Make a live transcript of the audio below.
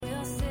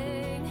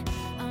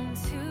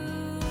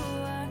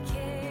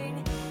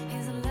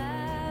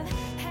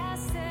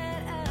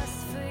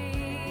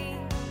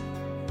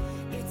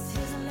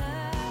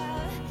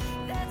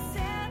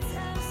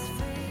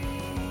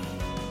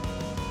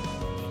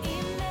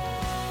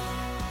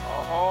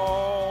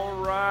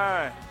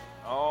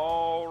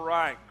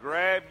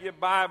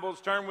Bibles,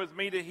 turn with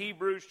me to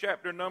Hebrews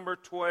chapter number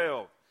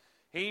 12.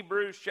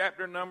 Hebrews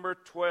chapter number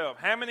 12.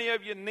 How many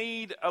of you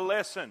need a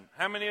lesson?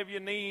 How many of you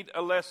need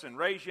a lesson?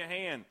 Raise your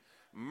hand.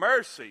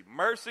 Mercy,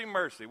 mercy,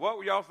 mercy. What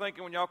were y'all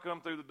thinking when y'all come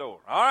through the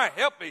door? All right,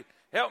 help me,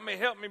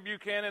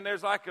 Buchanan.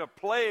 There's like a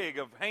plague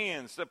of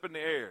hands up in the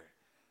air.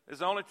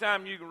 It's the only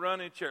time you can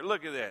run in church.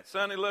 Look at that.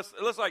 Sonny, it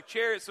looks like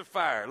chariots of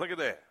fire. Look at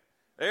that.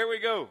 There we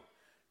go.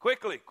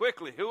 Quickly.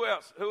 Who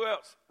else?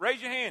 Raise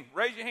your hand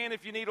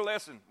if you need a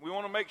lesson. We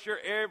want to make sure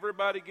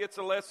everybody gets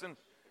a lesson.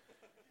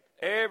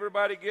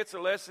 Everybody gets a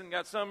lesson.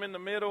 Got some in the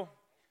middle.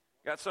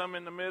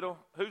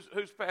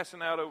 Who's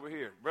passing out over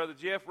here? Brother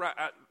Jeff, right,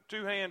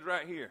 2 hands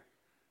right here.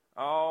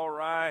 All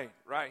right,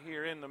 right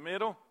here in the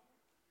middle.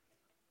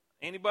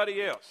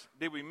 Anybody else?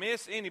 Did we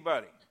miss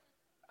anybody?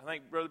 I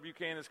think Brother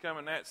Buchanan's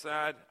coming that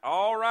side.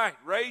 All right,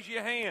 raise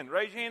your hand.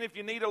 Raise your hand if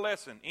you need a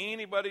lesson.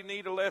 Anybody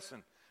need a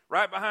lesson?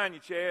 Right behind you,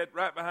 Chad.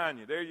 Right behind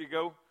you. There you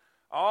go.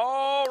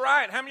 All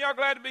right. How many of y'all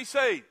glad to be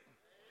saved?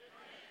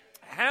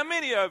 How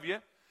many of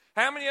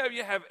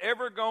you have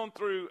ever gone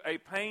through a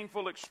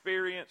painful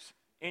experience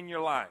in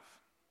your life?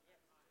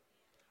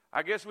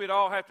 I guess we'd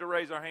all have to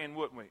raise our hand,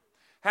 wouldn't we?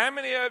 How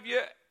many of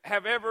you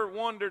have ever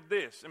wondered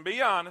this? And be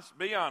honest.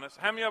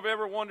 How many of you have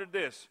ever wondered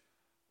this?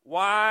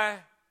 Why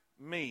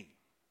me?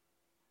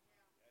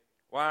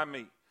 Why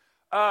me?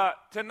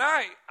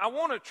 Tonight, I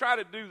want to try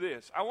to do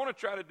this. I want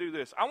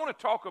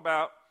to talk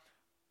about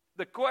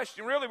the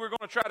question. Really, we're going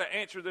to try to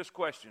answer this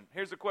question.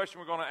 Here's the question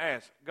we're going to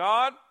ask.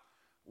 God,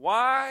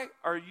 why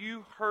are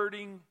you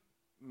hurting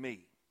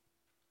me?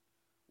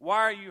 Why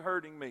are you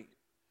hurting me?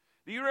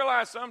 Do you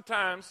realize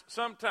sometimes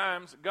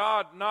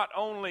God not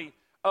only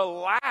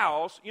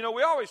allows,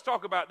 we always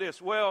talk about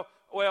this, well,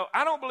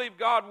 I don't believe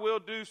God will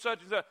do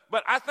such and such,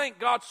 but I think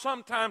God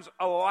sometimes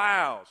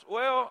allows.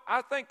 Well,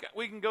 I think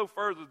we can go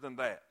further than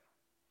that.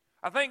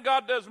 I think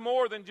God does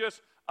more than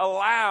just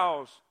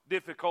allows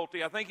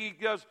difficulty. I think He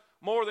does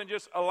more than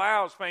just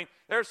allows pain.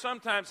 There's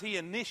sometimes He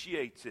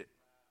initiates it.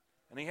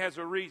 And He has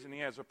a reason, He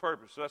has a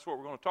purpose. So that's what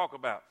we're going to talk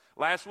about.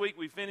 Last week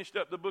we finished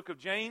up the book of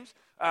James.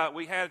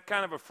 We had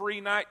kind of a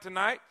free night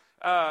tonight.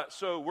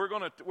 So we're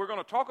going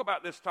to talk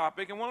about this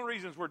topic. And one of the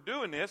reasons we're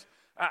doing this,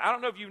 I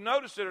don't know if you've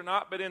noticed it or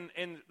not, but in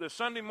the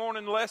Sunday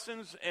morning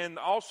lessons and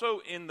also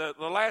in the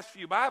last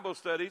few Bible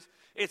studies,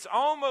 it's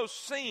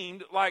almost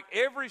seemed like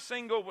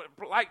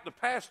like the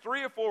past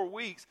 3 or 4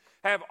 weeks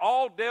have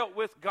all dealt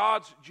with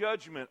God's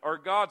judgment or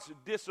God's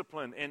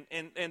discipline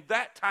and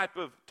that type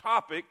of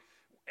topic.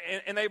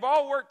 And they've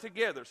all worked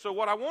together. So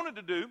what I wanted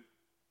to do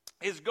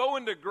is go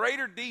into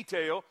greater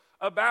detail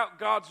about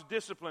God's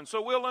discipline.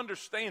 So we'll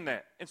understand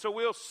that. And so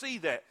we'll see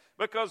that.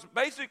 Because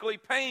basically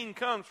pain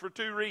comes for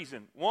 2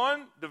 reasons.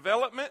 1,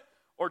 development,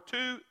 or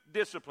 2,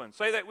 discipline.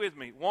 Say that with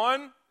me.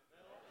 1,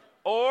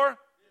 or,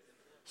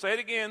 say it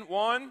again.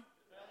 1,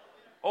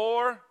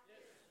 or,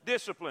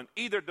 discipline.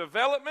 Either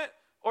development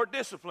or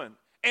discipline.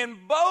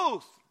 And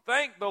both,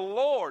 thank the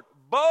Lord,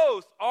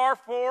 both are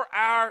for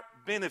our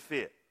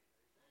benefit.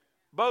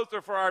 Both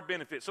are for our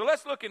benefit. So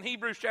let's look in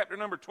Hebrews chapter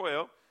number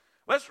 12.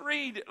 Let's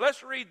read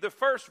the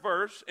first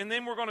verse, and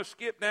then we're going to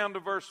skip down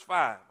to verse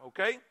 5,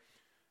 okay?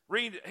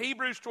 Read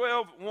Hebrews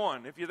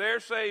 12:1. If you're there,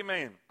 say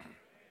amen.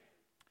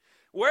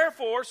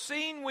 Wherefore,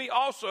 seeing we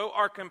also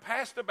are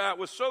compassed about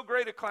with so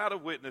great a cloud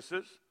of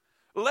witnesses,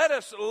 let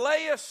us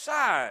lay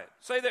aside,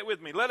 say that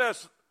with me, let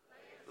us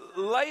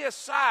lay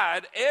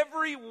aside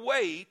every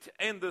weight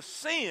and the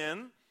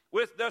sin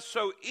which does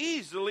so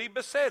easily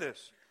beset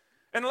us.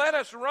 And let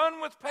us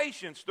run with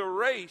patience the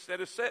race that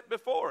is set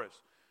before us.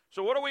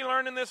 So what do we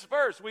learn in this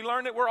verse? We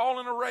learn that we're all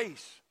in a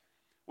race.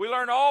 We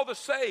learn all the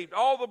saved,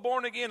 all the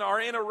born again are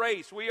in a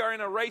race. We are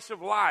in a race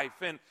of life.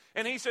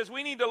 And he says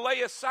we need to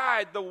lay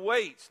aside the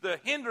weights, the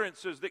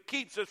hindrances that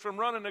keeps us from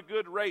running a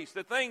good race,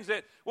 the things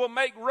that will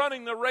make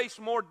running the race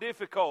more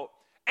difficult,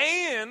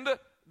 and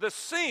the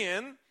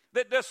sin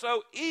that does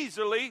so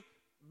easily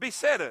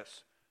beset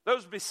us.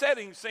 Those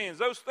besetting sins,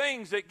 those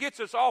things that gets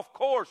us off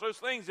course, those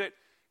things that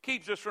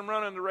keeps us from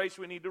running the race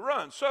we need to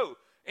run. So,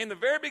 in the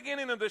very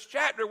beginning of this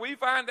chapter, we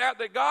find out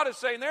that God is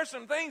saying there's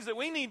some things that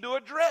we need to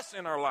address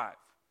in our life.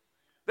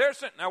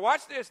 Now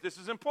watch this. This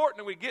is important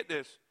that we get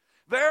this.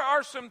 There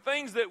are some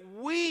things that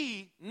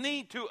we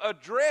need to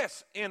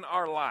address in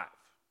our life.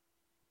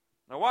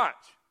 Now watch.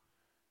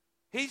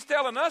 He's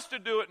telling us to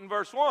do it in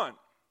verse 1.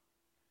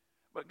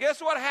 But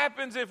guess what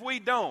happens if we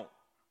don't?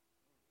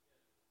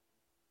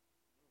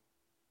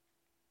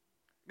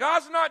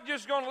 God's not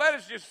just going to let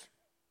us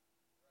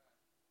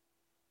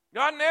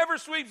God never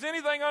sweeps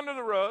anything under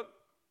the rug.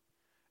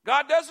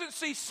 God doesn't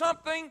see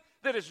something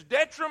that is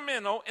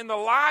detrimental in the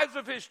lives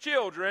of His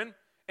children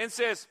and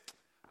says,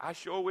 I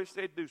sure wish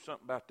they'd do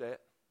something about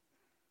that.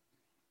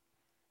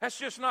 That's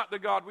just not the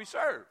God we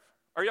serve.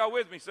 Are y'all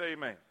with me? Say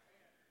amen.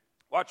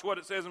 Watch what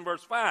it says in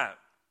verse 5.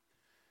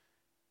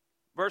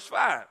 Verse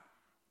 5.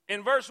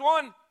 In verse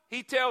 1,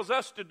 He tells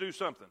us to do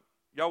something.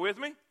 Y'all with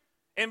me?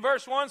 In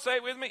verse 1, say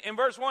it with me. In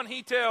verse 1,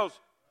 He tells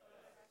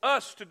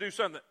us to do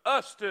something,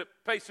 us to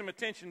pay some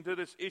attention to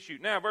this issue.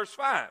 Now, verse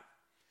 5.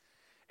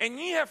 And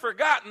ye have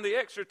forgotten the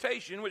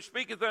exhortation which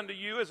speaketh unto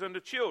you as unto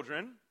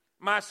children.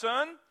 My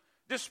son,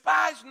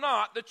 despise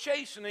not the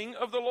chastening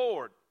of the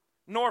Lord,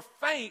 nor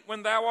faint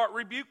when thou art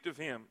rebuked of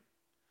him.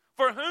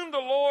 For whom the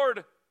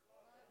Lord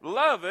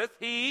loveth,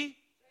 he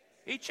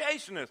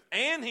chasteneth,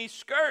 and he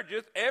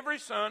scourgeth every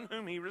son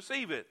whom he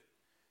receiveth.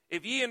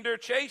 If ye endure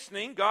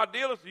chastening, God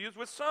dealeth with you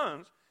with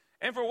sons.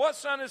 And for what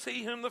son is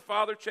he whom the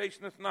Father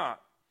chasteneth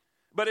not?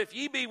 But if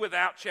ye be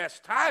without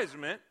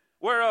chastisement,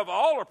 whereof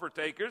all are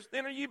partakers,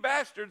 then are ye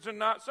bastards and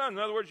not sons. In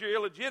other words, you're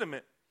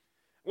illegitimate.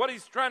 What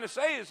he's trying to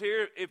say is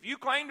here, if you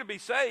claim to be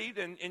saved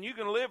and you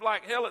can live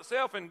like hell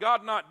itself and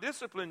God not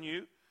discipline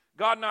you,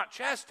 God not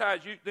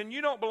chastise you, then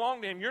you don't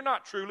belong to him. You're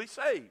not truly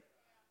saved.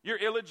 You're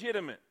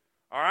illegitimate.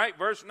 All right,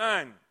 verse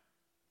 9.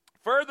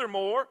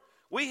 Furthermore,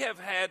 we have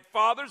had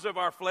fathers of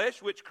our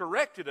flesh which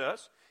corrected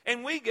us,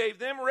 and we gave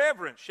them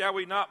reverence. Shall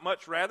we not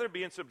much rather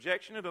be in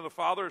subjection unto the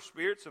Father of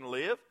spirits and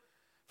live?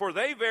 For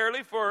they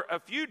verily for a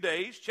few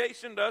days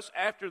chastened us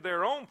after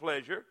their own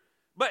pleasure,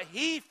 but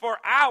he for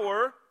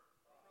our,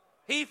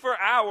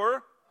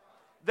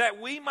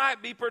 that we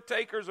might be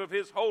partakers of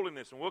his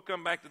holiness. And we'll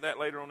come back to that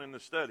later on in the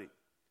study.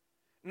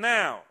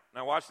 Now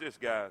watch this,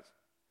 guys.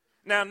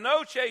 Now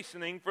no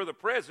chastening for the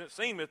present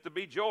seemeth to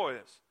be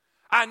joyous.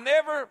 I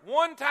never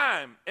one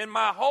time in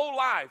my whole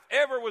life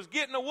ever was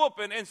getting a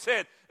whooping and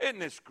said, isn't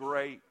this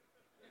great?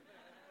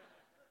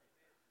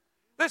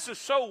 This is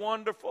so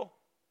wonderful.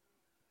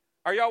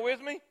 Are y'all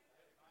with me?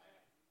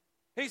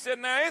 He said,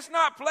 now it's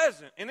not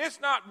pleasant and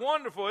it's not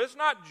wonderful. It's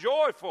not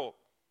joyful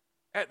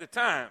at the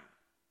time,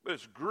 but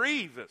it's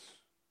grievous.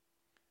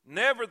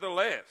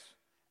 Nevertheless,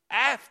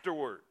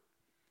 afterward,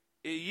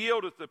 it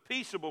yieldeth the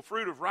peaceable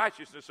fruit of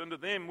righteousness unto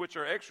them which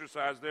are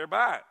exercised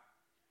thereby.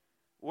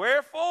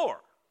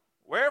 Wherefore?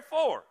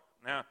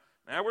 Now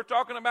we're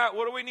talking about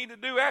what do we need to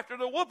do after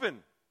the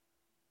whooping?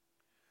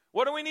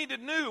 What do we need to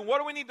do? What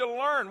do we need to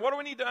learn? What do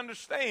we need to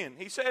understand?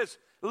 He says,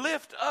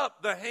 lift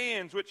up the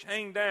hands which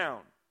hang down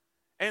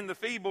and the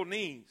feeble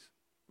knees.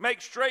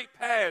 Make straight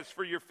paths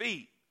for your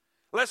feet,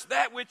 lest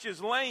that which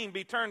is lame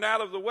be turned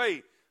out of the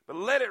way, but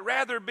let it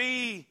rather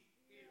be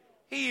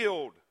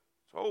healed.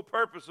 It's the whole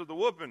purpose of the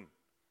whooping.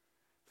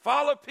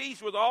 Follow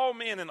peace with all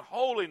men and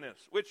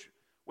holiness,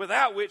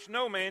 without which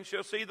no man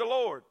shall see the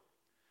Lord.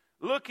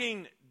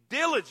 Looking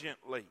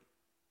diligently,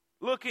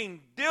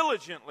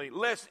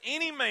 lest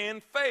any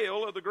man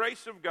fail of the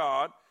grace of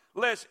God,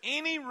 lest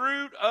any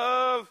root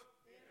of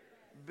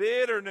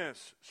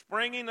bitterness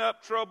springing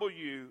up trouble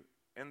you,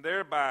 and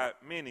thereby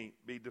many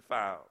be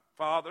defiled.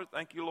 Father,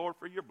 thank you, Lord,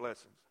 for your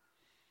blessings.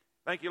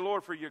 Thank you,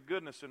 Lord, for your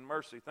goodness and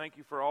mercy. Thank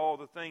you for all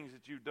the things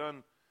that you've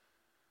done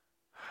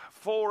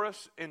for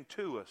us and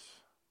to us.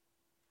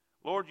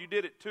 Lord, you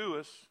did it to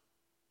us,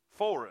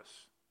 for us,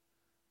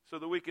 so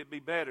that we could be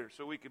better,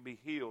 so we could be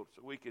healed,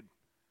 so we could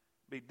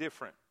be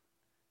different.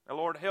 Now,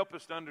 Lord, help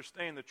us to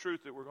understand the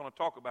truth that we're going to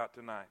talk about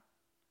tonight.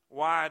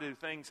 Why do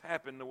things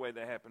happen the way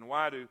they happen?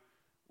 Why do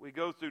we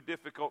go through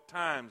difficult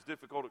times,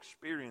 difficult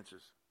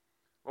experiences?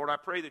 Lord, I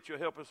pray that you'll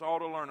help us all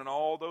to learn, and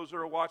all those that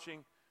are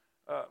watching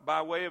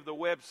by way of the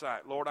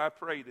website, Lord, I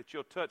pray that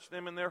you'll touch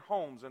them in their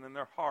homes and in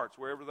their hearts,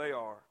 wherever they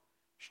are.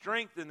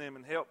 Strengthen them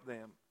and help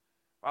them.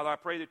 Father, I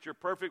pray that your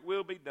perfect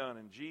will be done.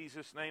 In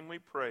Jesus' name we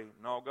pray.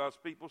 And all God's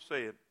people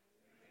say it.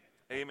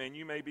 Amen.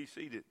 You may be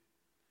seated.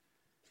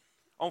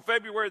 On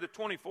February the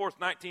 24th,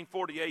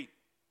 1948,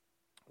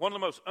 one of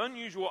the most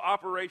unusual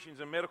operations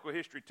in medical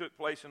history took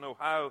place in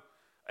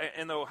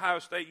the Ohio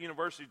State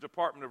University's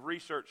Department of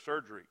Research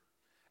Surgery.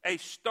 A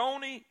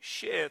stony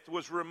sheath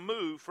was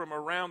removed from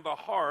around the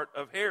heart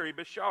of Harry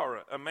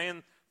Bashara, a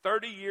man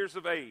 30 years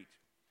of age.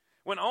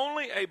 When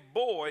only a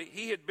boy,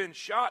 he had been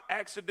shot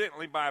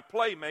accidentally by a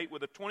playmate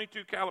with a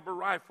 .22 caliber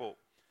rifle.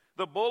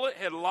 The bullet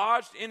had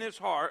lodged in his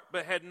heart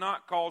but had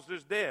not caused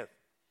his death.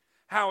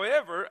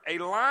 However, a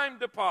lime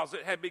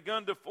deposit had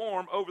begun to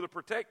form over the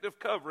protective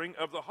covering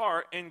of the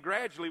heart and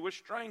gradually was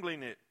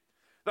strangling it.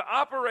 The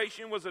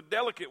operation was a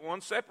delicate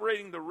one,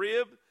 separating the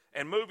rib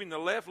and moving the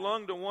left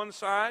lung to one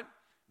side.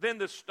 Then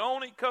the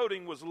stony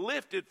coating was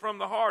lifted from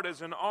the heart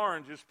as an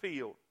orange is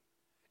peeled.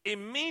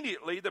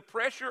 Immediately, the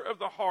pressure of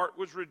the heart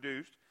was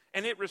reduced,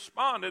 and it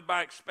responded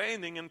by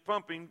expanding and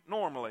pumping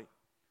normally.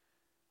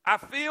 I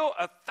feel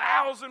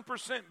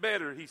 1,000%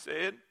 better, he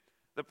said.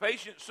 The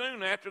patient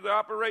soon after the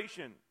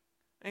operation.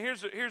 And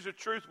here's a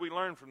truth we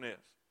learn from this.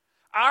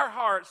 Our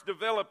hearts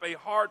develop a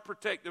hard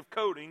protective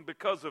coating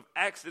because of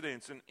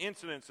accidents and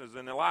incidences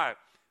in life.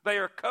 They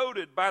are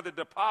coated by the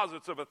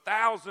deposits of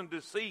 1,000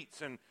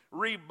 deceits and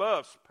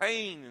rebuffs,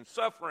 pain and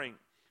suffering.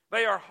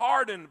 They are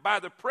hardened by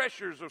the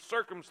pressures of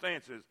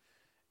circumstances,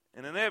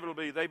 and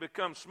inevitably they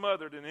become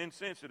smothered and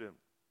insensitive.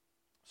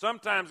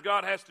 Sometimes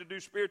God has to do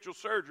spiritual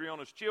surgery on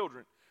his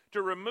children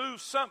to remove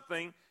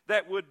something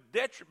that would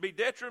be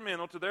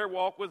detrimental to their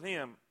walk with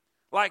him.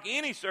 Like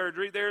any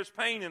surgery, there is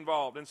pain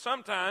involved, and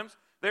sometimes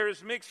there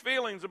is mixed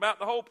feelings about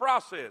the whole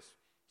process.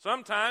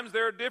 Sometimes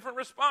there are different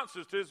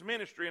responses to his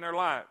ministry in our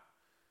life.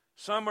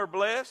 Some are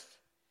blessed,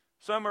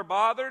 some are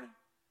bothered,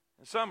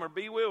 and some are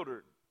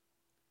bewildered.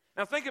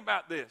 Now think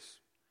about this.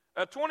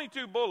 A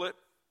 .22 bullet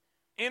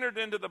entered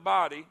into the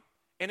body,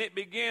 and it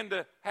began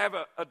to have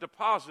a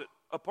deposit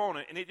upon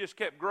it, and it just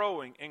kept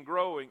growing and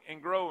growing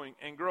and growing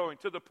and growing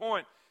to the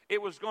point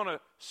it was going to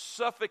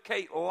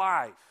suffocate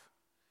life,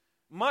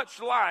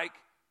 much like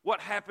what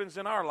happens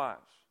in our lives.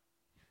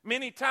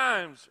 Many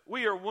times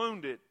we are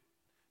wounded.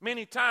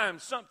 Many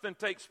times something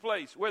takes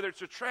place, whether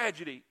it's a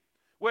tragedy,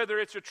 whether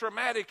it's a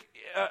traumatic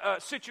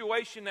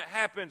situation that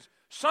happens.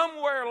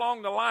 Somewhere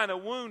along the line, a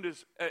wound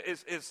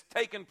is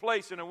taken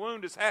place and a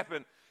wound has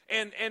happened.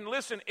 And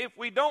listen, if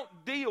we don't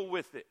deal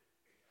with it,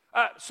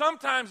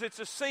 sometimes it's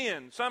a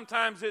sin,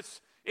 sometimes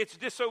it's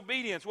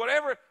disobedience,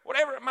 whatever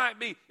it might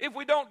be. If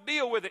we don't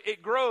deal with it,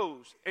 it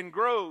grows and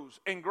grows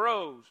and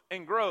grows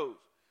and grows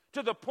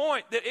to the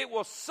point that it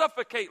will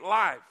suffocate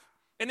life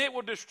and it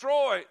will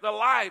destroy the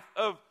life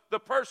of the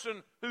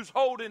person who's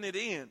holding it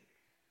in.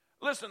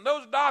 Listen,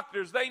 those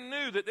doctors, they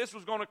knew that this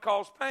was going to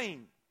cause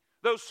pain.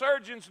 Those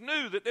surgeons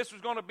knew that this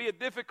was going to be a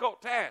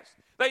difficult task.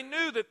 They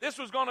knew that this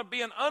was going to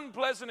be an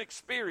unpleasant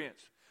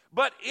experience.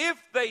 But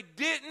if they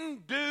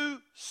didn't do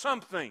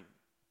something,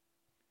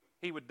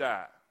 he would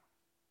die.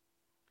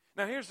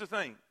 Now, here's the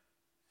thing.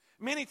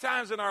 Many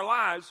times in our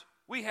lives,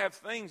 we have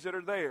things that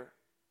are there.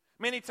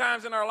 Many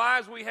times in our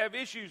lives, we have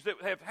issues that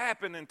have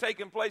happened and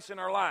taken place in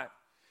our life.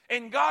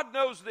 And God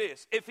knows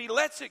this. If he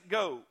lets it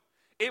go,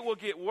 it will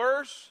get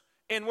worse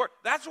and worse.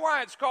 That's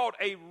why it's called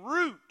a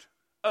root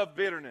of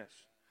bitterness.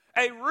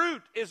 A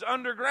root is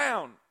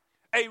underground.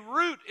 A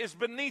root is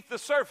beneath the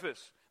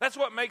surface. That's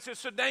what makes it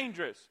so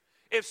dangerous.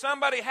 If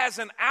somebody has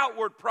an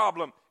outward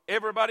problem,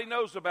 everybody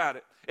knows about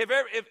it.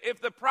 If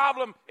the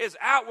problem is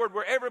outward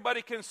where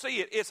everybody can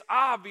see it, it's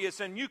obvious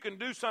and you can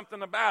do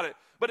something about it.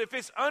 But if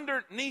it's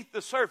underneath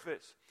the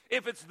surface,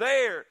 if it's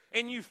there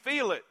and you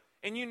feel it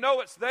and you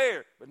know it's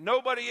there, but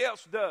nobody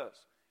else does,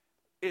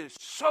 it is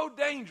so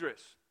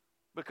dangerous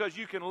because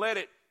you can let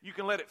it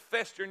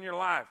fester in your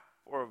life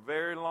for a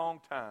very long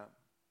time.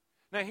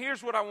 Now,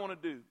 here's what I want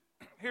to do.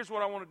 Here's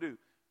what I want to do.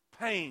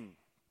 Pain.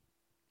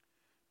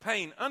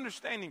 Pain.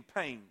 Understanding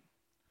pain.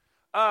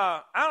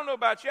 I don't know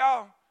about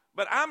y'all,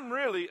 but I'm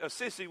really a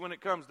sissy when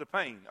it comes to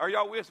pain. Are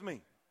y'all with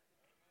me?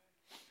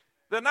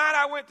 The night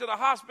I went to the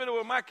hospital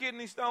with my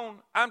kidney stone,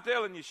 I'm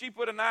telling you, she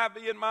put an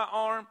IV in my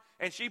arm,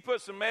 and she put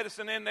some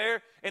medicine in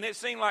there, and it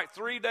seemed like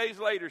 3 days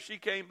later she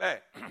came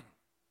back.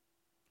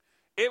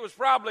 It was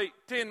probably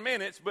 10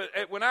 minutes, but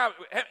how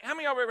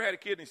many of y'all ever had a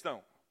kidney stone?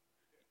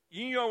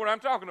 You know what I'm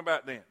talking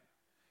about then.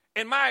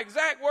 And my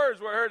exact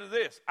words were heard to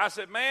this. I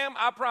said, ma'am,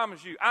 I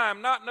promise you, I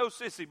am not no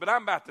sissy, but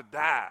I'm about to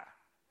die.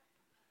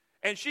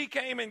 And she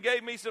came and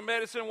gave me some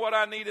medicine, what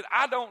I needed.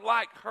 I don't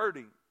like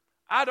hurting.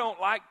 I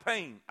don't like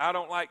pain. I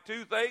don't like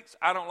toothaches.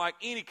 I don't like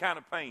any kind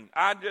of pain.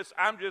 I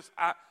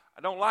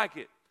don't like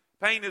it.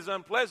 Pain is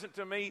unpleasant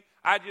to me.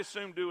 I just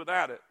soon do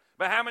without it.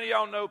 But how many of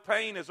y'all know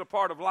pain is a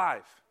part of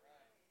life?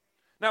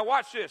 Now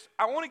watch this.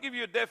 I want to give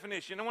you a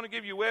definition. I want to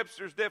give you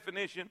Webster's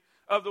definition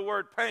of the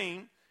word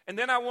pain. And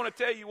then I want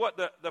to tell you what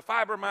the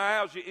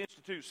Fibromyalgia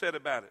Institute said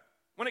about it.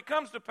 When it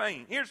comes to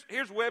pain,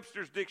 here's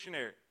Webster's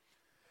dictionary.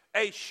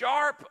 A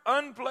sharp,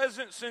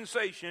 unpleasant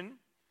sensation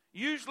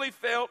usually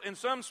felt in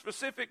some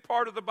specific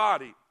part of the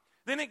body.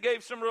 Then it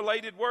gave some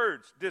related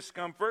words: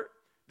 discomfort,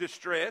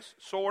 distress,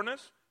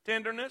 soreness,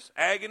 tenderness,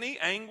 agony,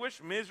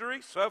 anguish,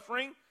 misery,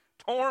 suffering,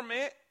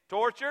 torment,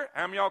 torture.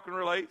 How many of y'all can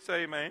relate?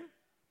 Say amen.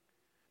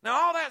 Now,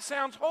 all that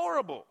sounds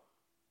horrible.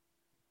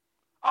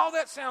 All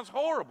that sounds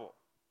horrible.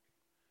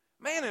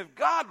 Man, if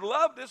God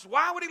loved us,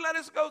 why would he let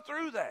us go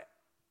through that?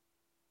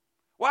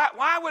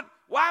 Why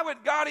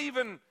would God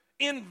even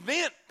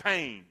invent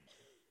pain?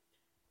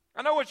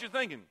 I know what you're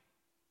thinking.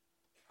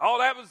 Oh,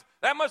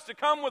 that must have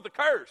come with a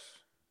curse.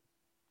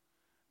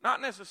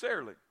 Not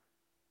necessarily.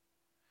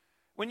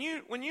 When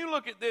you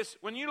look at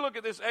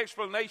this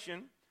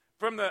explanation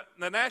from the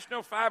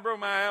National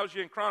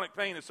Fibromyalgia and Chronic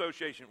Pain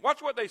Association,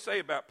 watch what they say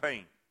about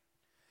pain.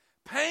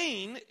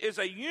 Pain is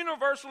a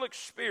universal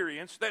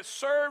experience that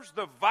serves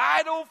the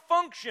vital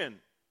function.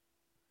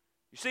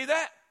 You see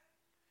that?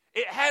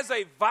 It has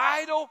a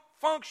vital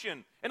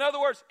function. In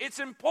other words, it's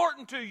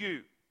important to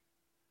you.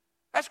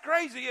 That's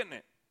crazy, isn't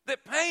it?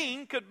 That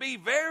pain could be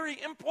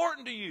very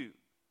important to you.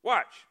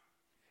 Watch.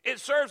 It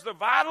serves the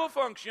vital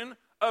function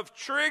of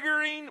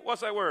triggering,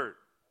 what's that word?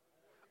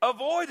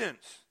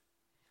 Avoidance.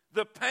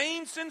 The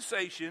pain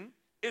sensation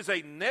is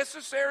a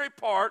necessary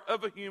part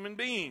of a human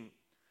being.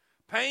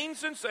 Pain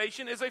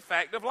sensation is a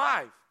fact of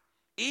life.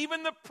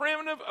 Even the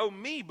primitive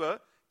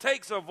amoeba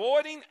takes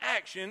avoiding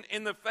action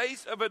in the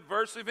face of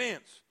adverse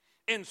events.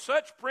 In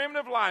such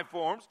primitive life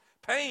forms,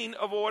 pain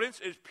avoidance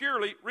is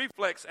purely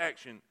reflex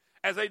action,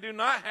 as they do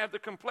not have the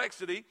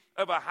complexity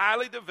of a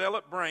highly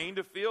developed brain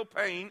to feel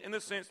pain in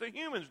the sense that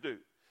humans do.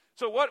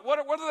 So what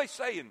are they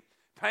saying?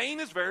 Pain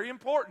is very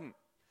important.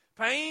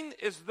 Pain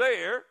is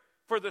there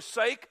for the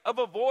sake of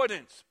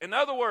avoidance. In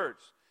other words,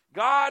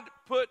 God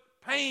put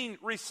pain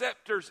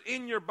receptors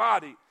in your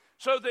body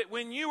so that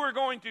when you are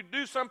going to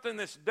do something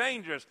that's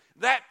dangerous,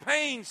 that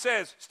pain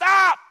says,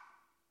 stop!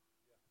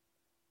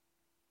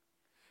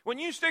 When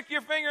you stick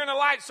your finger in a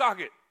light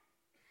socket,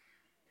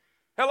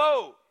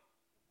 Hello.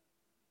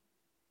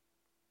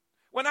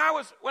 When I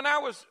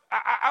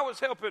was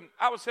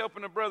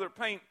helping a brother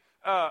paint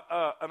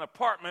an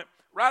apartment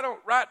right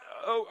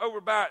over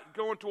by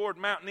going toward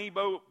Mount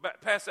Nebo,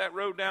 past that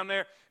road down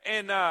there,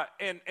 and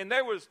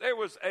there was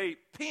a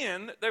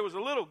pen. There was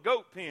a little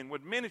goat pen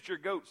with miniature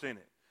goats in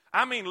it.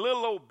 I mean,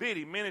 little old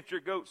bitty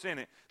miniature goats in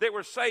it that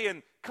were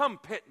saying, "Come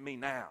pet me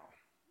now."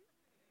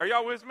 Are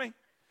y'all with me?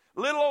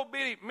 Little old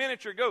bitty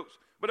miniature goats,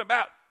 but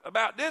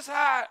about this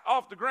high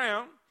off the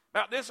ground.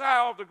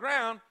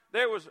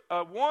 There was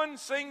one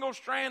single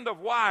strand of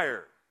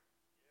wire.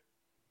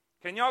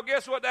 Can y'all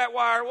guess what that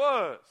wire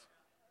was?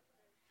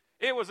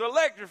 It was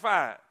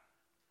electrified.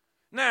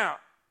 Now,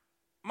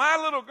 my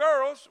little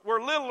girls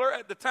were littler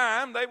at the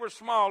time; they were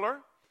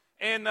smaller,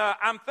 and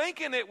I'm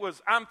thinking it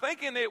was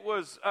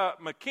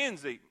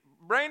Mackenzie.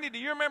 Brandy, do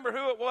you remember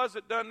who it was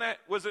that done that?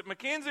 Was it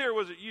Mackenzie or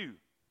was it you?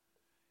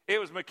 It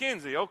was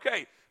Mackenzie.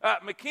 Okay,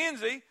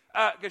 Mackenzie,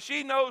 because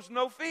she knows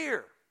no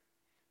fear.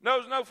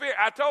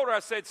 I told her, I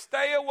said,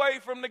 stay away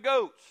from the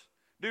goats.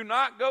 Do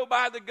not go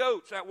by the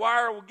goats. That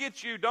wire will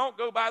get you. Don't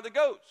go by the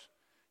goats.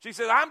 She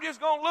said, I'm just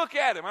going to look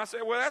at him. I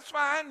said, well, that's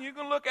fine. You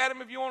can look at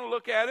him if you want to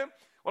look at him.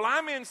 Well,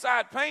 I'm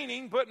inside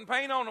painting, putting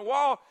paint on the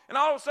wall, and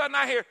all of a sudden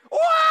I hear, "Wah!"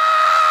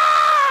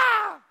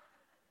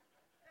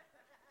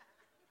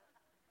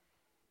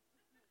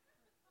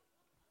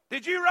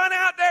 Did you run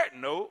out there?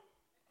 No.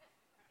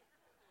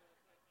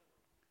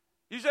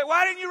 You said,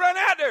 why didn't you run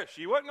out there?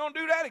 She wasn't going to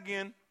do that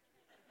again.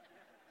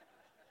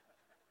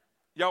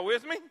 Y'all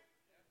with me?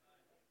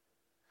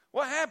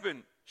 What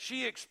happened?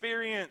 She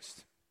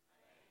experienced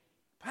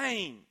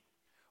pain.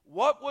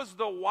 What was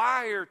the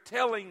wire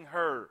telling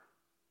her?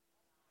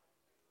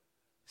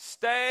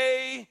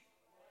 Stay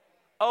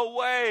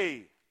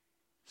away.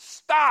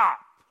 Stop.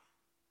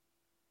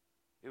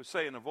 It was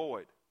saying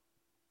avoid.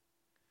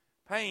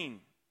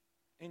 Pain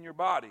in your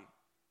body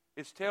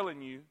is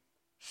telling you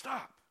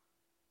stop.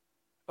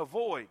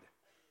 Avoid.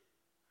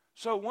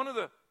 So one of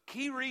the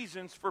key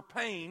reasons for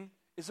pain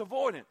is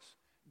avoidance.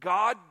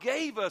 God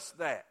gave us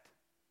that.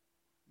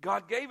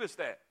 God gave us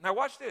that. Now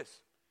watch this.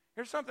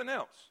 Here's something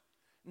else.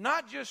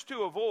 Not just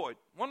to avoid.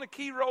 One of the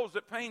key roles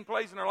that pain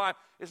plays in our life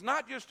is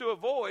not just to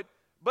avoid,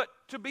 but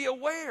to be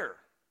aware.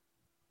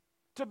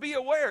 To be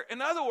aware.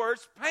 In other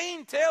words,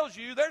 pain tells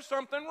you there's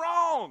something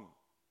wrong.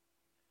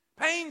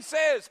 Pain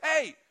says,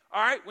 hey,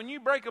 all right, when you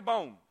break a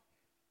bone,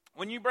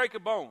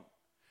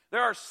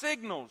 there are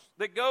signals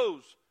that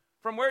goes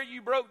from where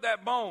you broke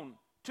that bone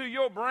to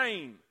your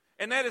brain,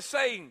 and that is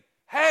saying,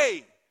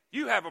 hey,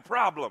 you have a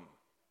problem.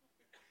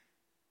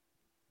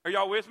 Are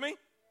y'all with me?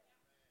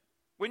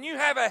 When you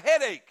have a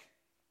headache,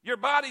 your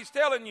body's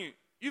telling you,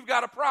 you've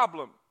got a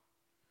problem.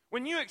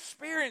 When you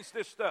experience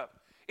this stuff,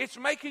 it's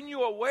making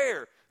you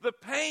aware. The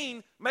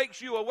pain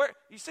makes you aware.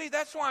 You see,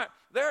 that's why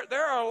there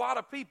are a lot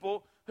of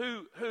people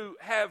who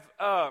have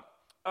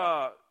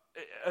a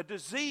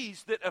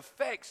disease that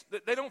affects,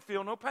 that they don't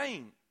feel no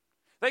pain.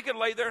 They could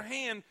lay their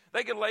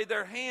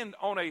hand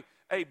on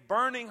a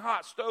burning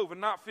hot stove and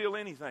not feel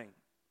anything.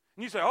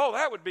 And you say, oh,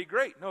 that would be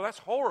great. No, that's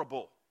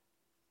horrible.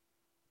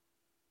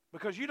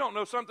 Because you don't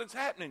know something's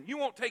happening. You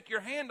won't take your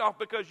hand off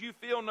because you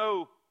feel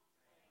no.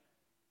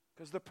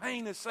 Because the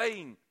pain is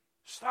saying,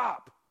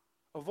 stop,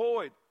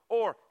 avoid,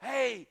 or,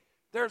 hey,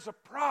 there's a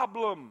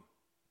problem.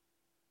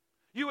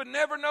 You would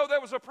never know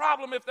there was a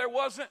problem if there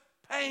wasn't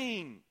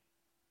pain.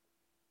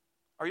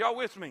 Are y'all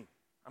with me?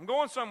 I'm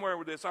going somewhere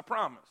with this, I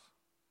promise.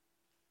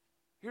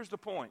 Here's the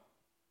point.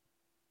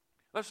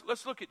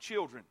 Let's look at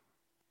children.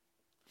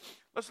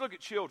 Let's look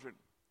at children.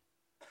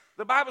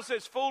 The Bible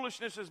says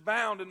foolishness is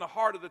bound in the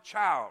heart of the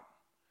child,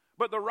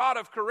 but the rod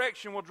of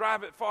correction will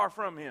drive it far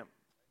from him.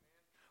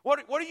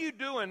 What are you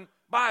doing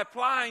by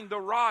applying the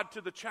rod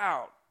to the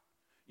child?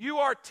 You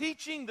are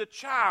teaching the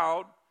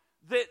child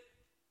that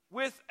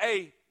with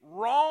a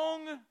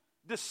wrong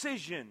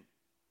decision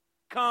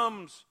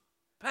comes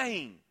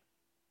pain.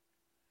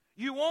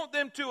 You want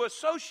them to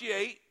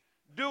associate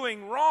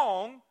doing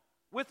wrong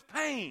with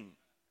pain.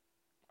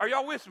 Are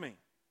y'all with me?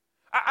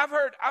 I've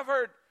heard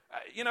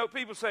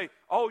people say,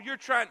 oh, you're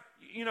trying,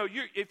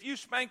 if you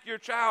spank your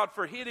child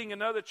for hitting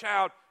another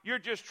child, you're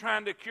just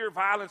trying to cure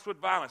violence with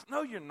violence.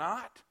 No, you're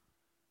not.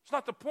 It's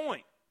not the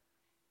point.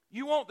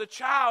 You want the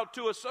child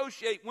to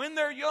associate when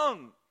they're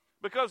young,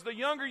 because the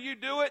younger you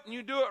do it and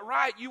you do it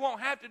right, you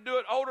won't have to do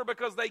it older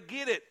because they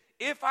get it.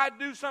 If I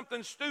do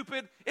something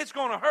stupid, it's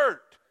going to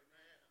hurt.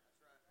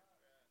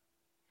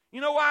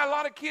 You know why a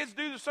lot of kids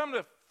do some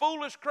of the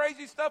foolish,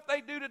 crazy stuff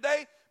they do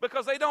today?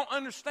 Because they don't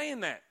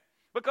understand that.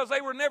 Because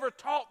they were never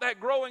taught that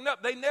growing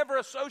up. They never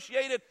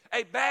associated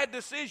a bad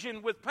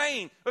decision with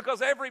pain.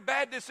 Because every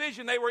bad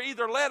decision, they were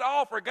either let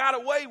off or got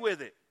away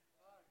with it.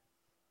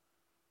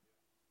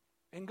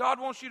 And God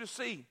wants you to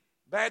see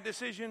bad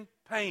decision,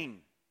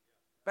 pain.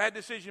 Bad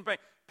decision, pain.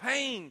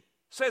 Pain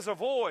says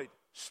avoid,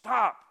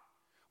 stop.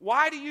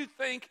 Why do you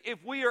think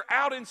if we are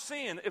out in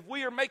sin, if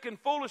we are making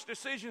foolish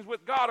decisions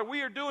with God, or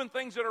we are doing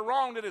things that are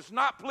wrong, that is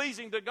not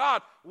pleasing to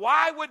God,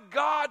 why would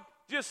God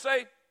just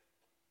say,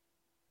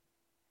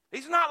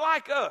 He's not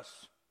like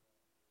us?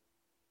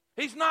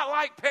 He's not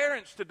like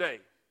parents today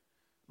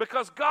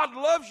because God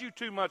loves you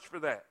too much for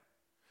that.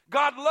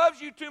 God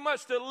loves you too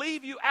much to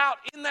leave you out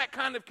in that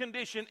kind of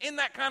condition, in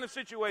that kind of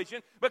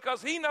situation,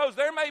 because He knows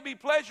there may be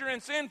pleasure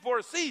in sin for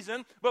a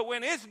season, but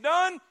when it's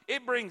done,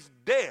 it brings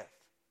death.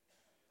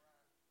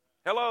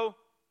 Hello?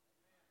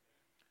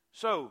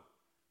 So,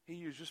 He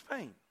uses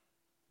pain.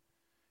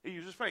 He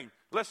uses pain.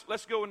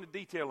 Let's go into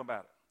detail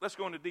about it. Let's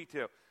go into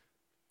detail.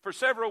 For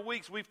several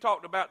weeks, we've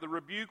talked about the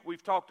rebuke.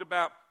 We've talked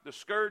about the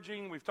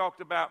scourging. We've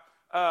talked about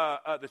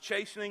the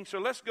chastening. So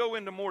let's go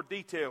into more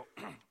detail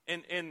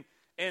and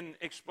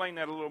explain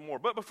that a little more.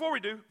 But before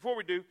we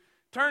do,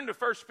 turn to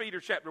 1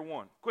 Peter chapter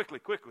 1. Quickly.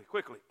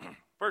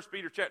 1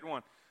 Peter chapter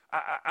 1.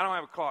 I don't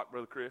have a clock,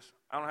 Brother Chris.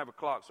 I don't have a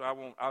clock, so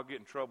I'll get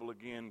in trouble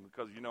again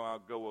because I'll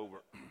go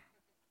over.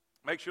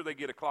 Make sure they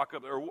get a clock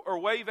up there. Or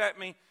wave at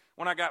me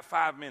when I got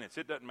 5 minutes.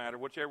 It doesn't matter,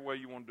 whichever way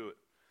you want to do it.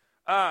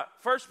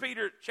 1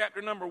 Peter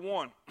chapter number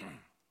 1.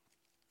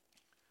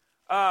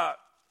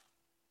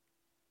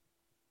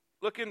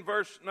 Look in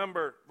verse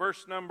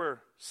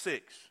number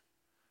 6.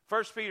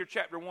 1 Peter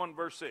chapter 1,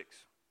 verse 6.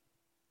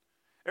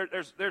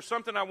 There's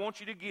something I want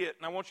you to get,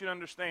 and I want you to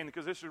understand,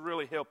 because this will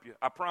really help you.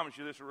 I promise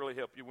you this will really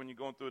help you when you're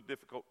going through a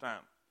difficult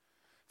time.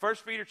 1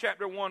 Peter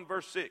chapter 1,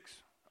 verse 6.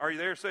 Are you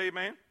there? Say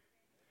amen.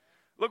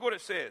 Look what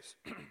it says.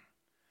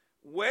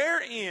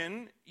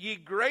 Wherein ye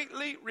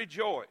greatly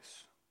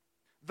rejoice,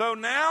 though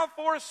now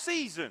for a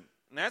season,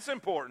 and that's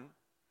important.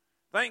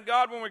 Thank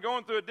God when we're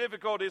going through a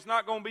difficulty, it's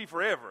not going to be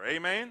forever.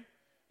 Amen?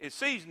 It's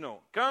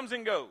seasonal. Comes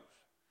and goes.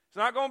 It's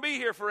not going to be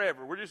here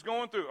forever. We're just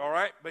going through, all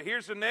right? But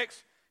here's the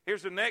next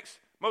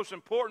most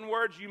important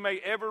words you may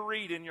ever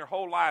read in your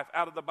whole life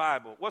out of the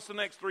Bible. What's the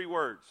next 3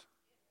 words?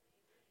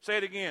 Say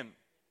it again.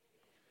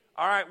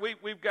 All right,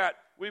 we've got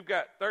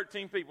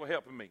 13 people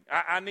helping me.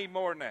 I need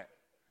more than that.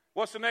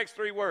 What's the next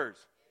 3 words?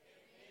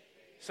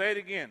 Say it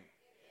again.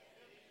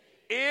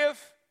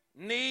 If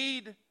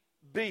need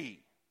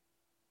be.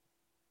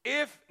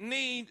 If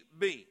need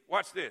be.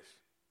 Watch this.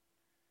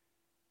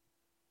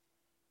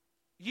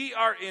 Ye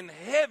are in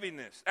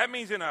heaviness. That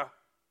means in a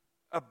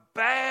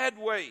bad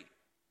way.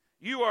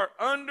 You are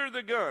under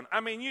the gun.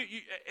 I mean,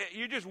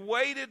 you just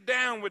weighted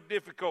down with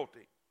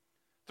difficulty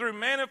through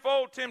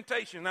manifold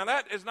temptation. Now,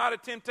 that is not a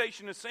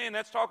temptation to sin.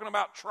 That's talking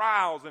about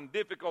trials and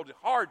difficulties,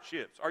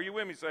 hardships. Are you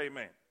with me? Say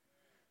amen.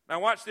 Now,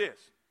 watch this.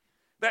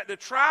 That the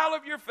trial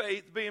of your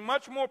faith, being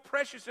much more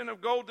precious than of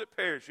gold that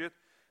perisheth,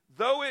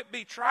 though it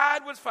be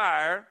tried with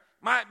fire,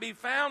 might be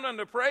found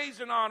unto praise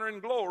and honor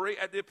and glory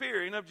at the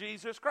appearing of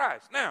Jesus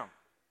Christ. Now,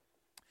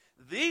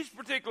 these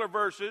particular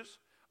verses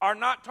are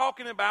not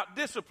talking about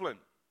discipline.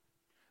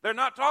 They're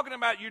not talking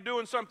about you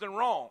doing something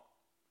wrong.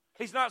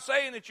 He's not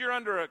saying that you're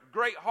under a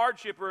great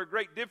hardship or a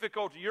great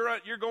difficulty.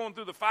 You're going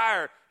through the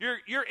fire.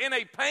 You're in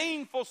a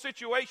painful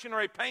situation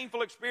or a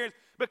painful experience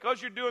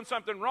because you're doing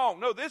something wrong.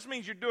 No, this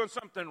means you're doing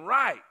something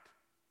right.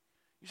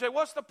 You say,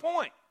 what's the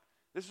point?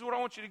 This is what I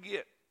want you to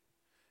get.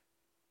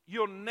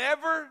 You'll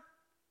never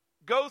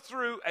go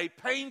through a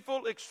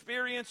painful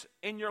experience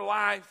in your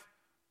life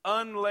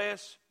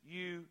unless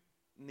you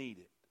need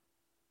it.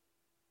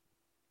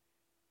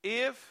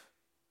 If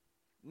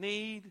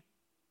need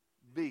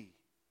be.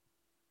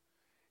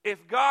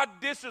 If God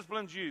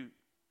disciplines you,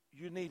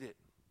 you need it.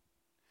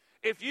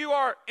 If you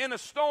are in a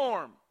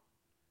storm,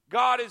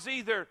 God is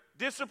either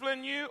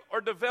disciplining you or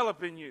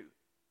developing you.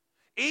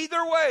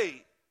 Either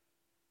way,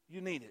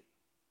 you need it.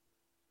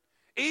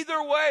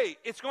 Either way,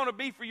 it's going to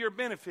be for your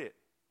benefit.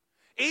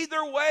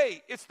 Either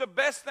way, it's the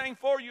best thing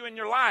for you in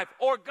your life,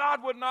 or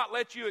God would not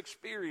let you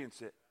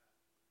experience it.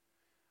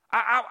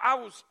 I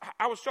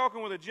was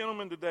talking with a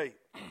gentleman today.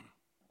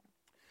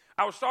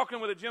 I was talking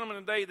with a gentleman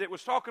today that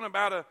was talking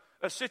about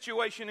a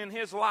situation in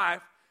his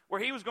life where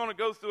he was going to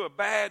go through a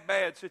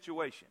bad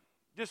situation,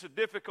 just a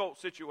difficult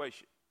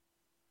situation.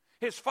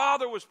 His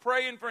father was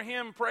praying for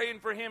him.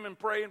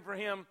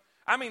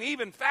 I mean,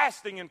 even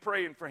fasting and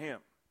praying for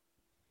him.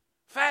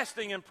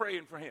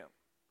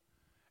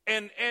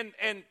 And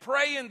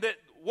praying that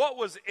what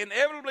was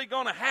inevitably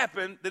going to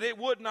happen, that it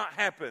would not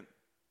happen.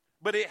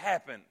 But it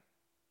happened.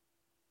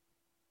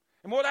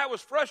 And that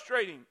was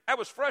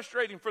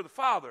frustrating for the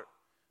father.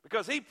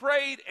 Because he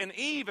prayed and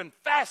he even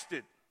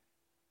fasted,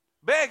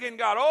 begging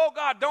God, oh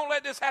God, don't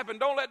let this happen,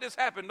 don't let this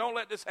happen.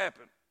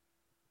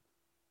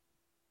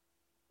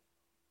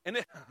 And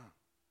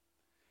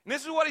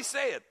this is what he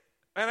said.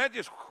 And that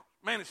just,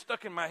 it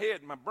stuck in my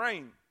head, my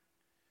brain.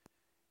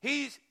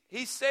 He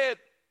said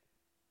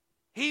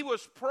he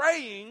was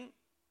praying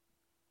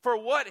for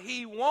what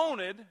he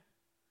wanted,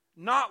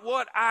 not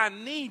what I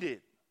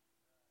needed.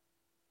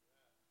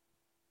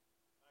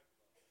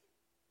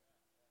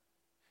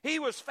 He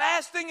was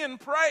fasting and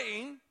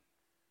praying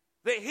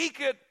that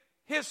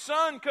his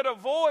son could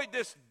avoid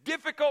this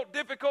difficult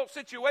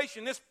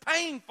situation, this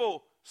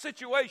painful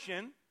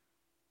situation.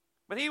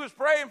 But he was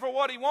praying for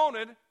what he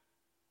wanted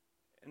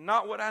and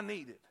not what I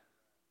needed.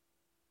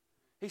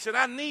 He said,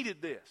 I needed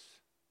this.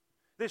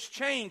 This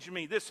changed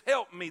me. This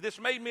helped me.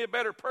 This made me a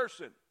better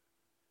person.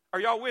 Are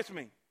y'all with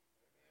me?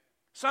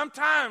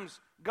 Sometimes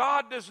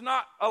God does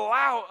not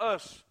allow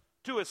us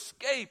to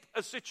escape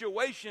a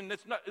situation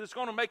that's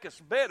going to make us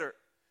better.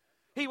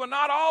 He will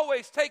not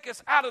always take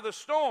us out of the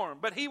storm,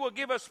 but He will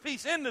give us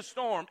peace in the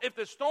storm if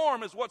the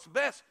storm is what's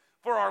best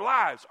for our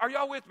lives. Are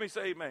y'all with me?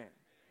 Say amen. Amen.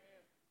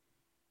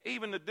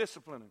 Even the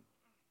disciplining.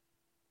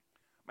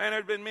 Man,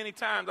 there's been many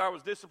times I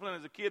was disciplined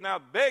as a kid, and I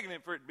was begging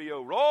it for it to be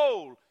over.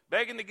 Oh,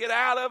 begging to get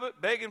out of it,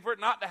 begging for it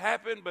not to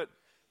happen. But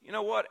you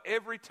know what?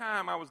 Every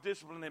time I was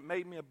disciplined, it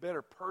made me a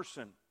better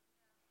person.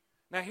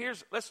 Now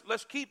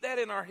let's keep that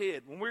in our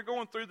head. When we're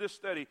going through this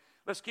study,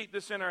 let's keep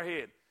this in our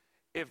head.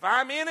 If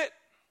I'm in it,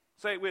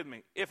 say it with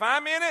me. If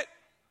I'm in it,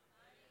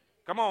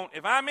 come on.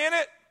 If I'm in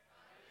it,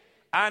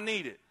 I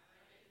need it.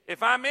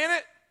 If I'm in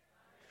it,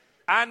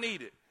 I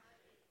need it.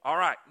 All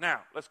right,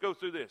 now let's go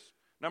through this.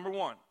 Number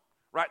one,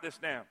 write this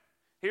down.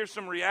 Here's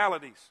some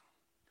realities.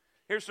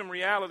 Here's some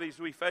realities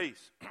we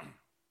face.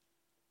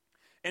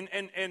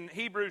 In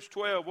Hebrews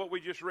 12, what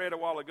we just read a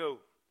while ago.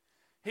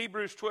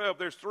 Hebrews 12,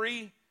 there's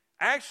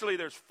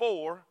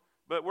four,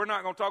 but we're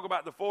not going to talk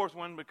about the fourth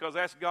one because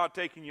that's God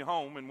taking you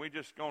home, and we're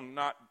just going to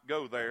not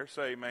go there.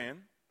 Say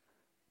amen.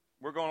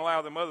 We're going to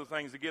allow them other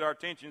things to get our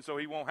attention so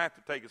He won't have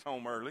to take us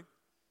home early.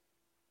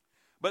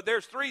 But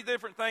there's three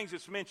different things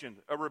that's mentioned: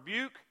 a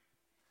rebuke,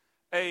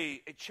 a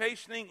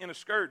chastening, and a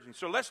scourging.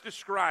 So let's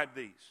describe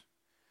these.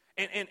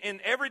 In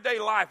everyday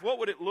life, what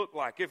would it look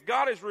like? If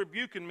God is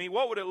rebuking me,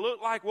 what would it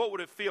look like? What would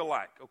it feel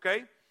like?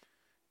 Okay?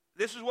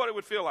 This is what it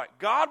would feel like.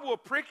 God will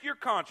prick your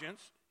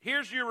conscience.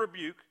 Here's your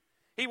rebuke.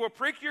 He will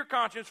prick your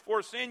conscience for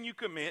a sin you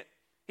commit.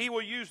 He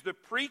will use the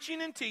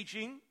preaching and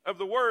teaching of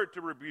the word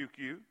to rebuke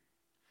you.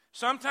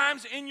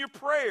 Sometimes in your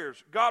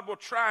prayers, God will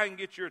try and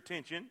get your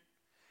attention.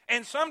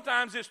 And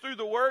sometimes it's through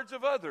the words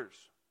of others.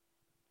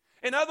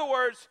 In other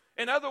words,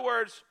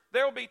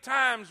 there will be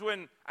times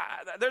when,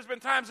 there's been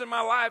times in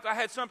my life, I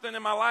had something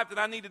in my life that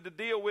I needed to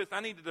deal with,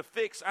 I needed to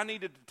fix, I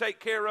needed to take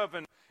care of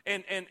and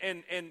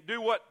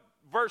do what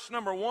verse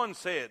number 1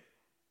 said.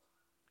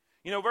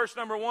 You know, verse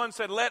number 1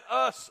 said, let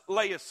us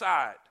lay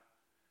aside.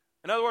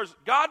 In other words,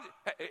 God,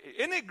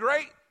 isn't it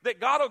great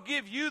that God will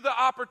give you the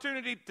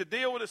opportunity to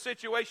deal with a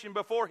situation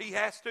before He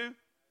has to?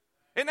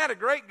 Isn't that a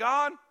great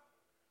God?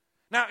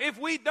 Now, if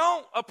we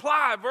don't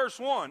apply verse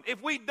 1,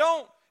 if we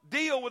don't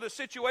deal with a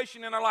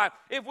situation in our life,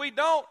 if we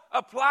don't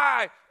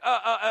apply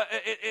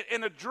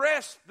and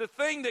address the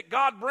thing that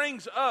God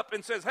brings up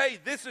and says, hey,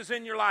 this is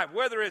in your life,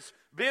 whether it's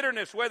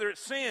bitterness, whether it's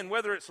sin,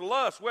 whether it's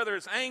lust, whether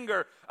it's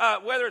anger,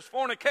 whether it's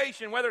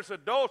fornication, whether it's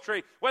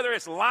adultery, whether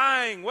it's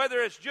lying, whether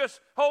it's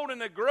just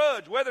holding a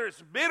grudge, whether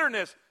it's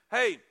bitterness,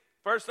 hey,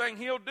 first thing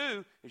He'll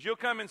do is you'll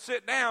come and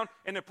sit down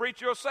and the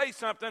preacher will say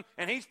something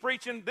and he's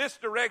preaching this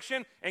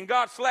direction and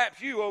God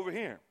slaps you over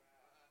here.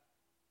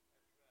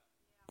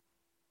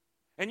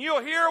 And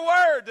you'll hear a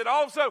word that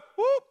all of a sudden,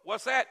 whoop,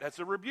 what's that? That's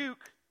a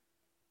rebuke.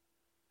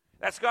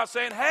 That's God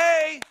saying,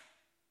 hey,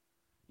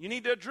 you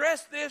need to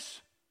address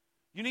this.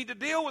 You need to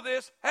deal with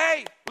this.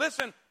 Hey,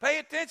 listen, pay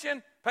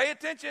attention, pay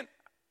attention.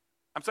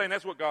 I'm saying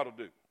that's what God will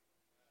do.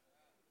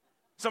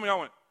 Some of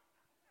y'all went,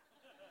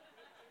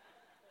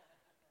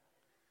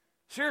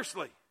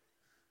 seriously,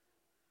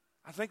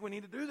 I think we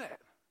need to do that.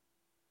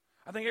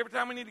 I think every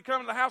time we need to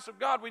come to the house of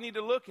God, we need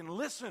to look and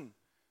listen.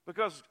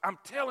 Because I'm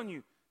telling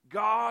you,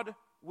 God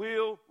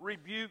will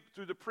rebuke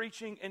through the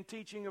preaching and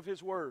teaching of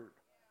His word.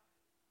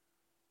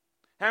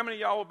 How many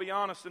of y'all will be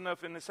honest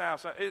enough in this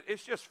house?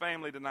 It's just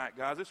family tonight,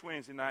 guys. It's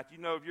Wednesday night. You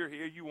know if you're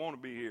here, you want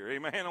to be here.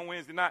 Amen, on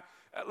Wednesday night.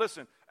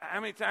 Listen, how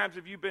many times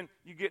have you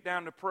get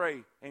down to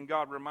pray and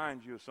God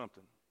reminds you of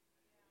something?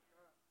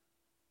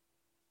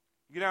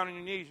 You get down on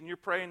your knees and you're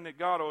praying that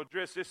God will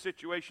address this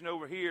situation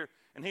over here,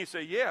 and He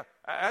say, yeah,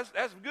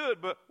 that's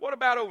good, but what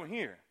about over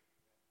here?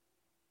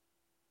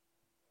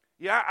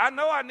 Yeah, I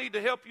know I need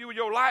to help you with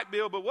your light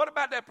bill, but what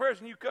about that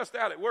person you cussed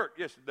out at work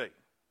yesterday?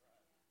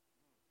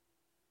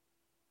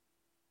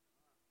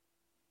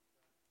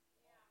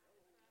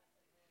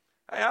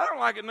 Hey, I don't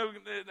like it.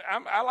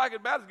 I like it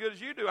about as good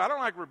as you do. I don't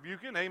like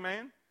rebuking,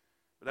 amen.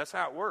 But that's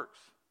how it works.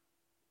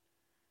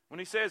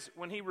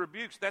 When He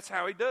rebukes, that's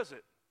how He does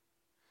it.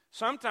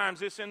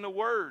 Sometimes it's in the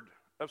word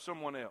of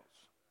someone else.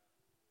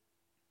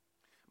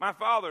 My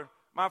father,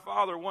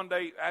 one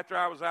day after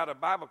I was out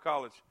of Bible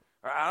college,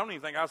 I don't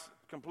even think I was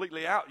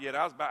completely out yet.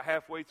 I was about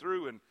halfway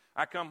through, and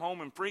I come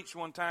home and preached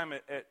one time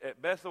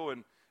at Bethel,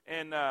 and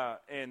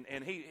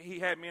he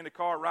had me in the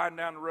car riding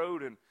down the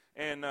road, and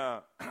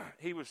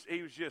he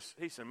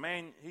said,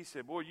 man, he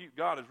said, boy,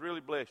 God has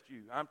really blessed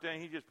you. I'm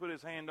telling you, He just put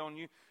His hand on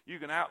you. You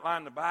can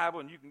outline the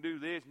Bible, and you can do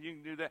this, and you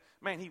can do that.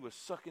 Man, He was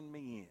sucking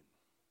me in.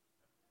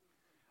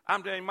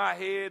 I'm telling you, my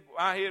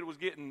head was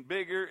getting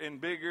bigger and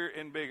bigger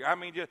and bigger. I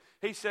mean,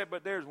 he said,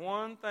 but there's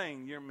one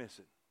thing you're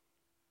missing.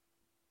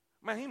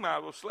 Man, he might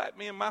as well slap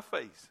me in my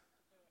face.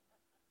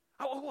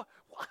 Oh,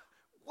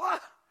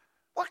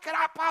 what could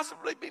I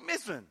possibly be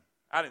missing?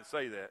 I didn't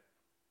say that.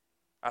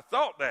 I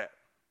thought that.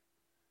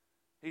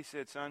 He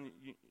said, son,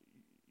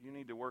 you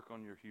need to work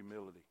on your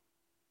humility.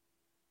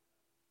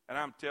 And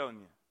I'm telling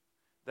you,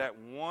 that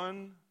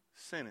one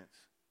sentence,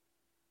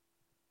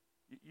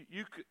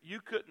 You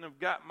couldn't have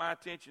got my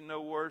attention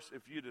no worse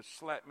if you'd have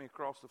slapped me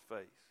across the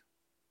face.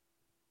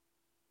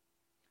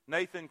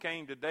 Nathan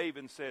came to David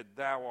and said,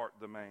 "Thou art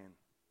the man."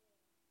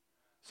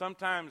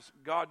 Sometimes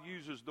God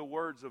uses the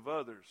words of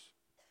others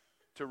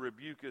to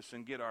rebuke us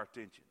and get our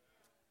attention.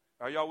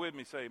 Are y'all with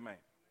me? Say amen.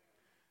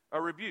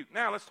 A rebuke.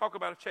 Now let's talk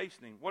about a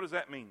chastening. What does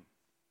that mean?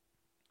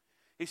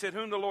 He said,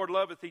 "Whom the Lord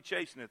loveth, he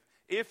chasteneth."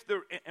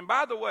 And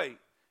by the way,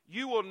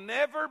 you will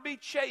never be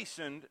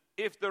chastened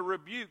if the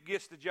rebuke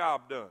gets the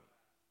job done.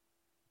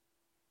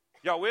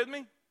 Y'all with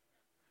me?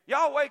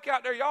 Y'all wake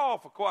out there, y'all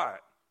awful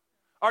quiet.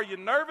 Are you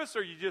nervous or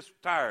are you just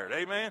tired?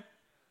 Amen?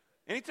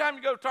 Anytime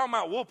you go talking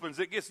about whoopings,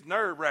 it gets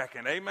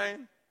nerve-wracking.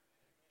 Amen?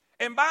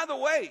 And by the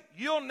way,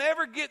 you'll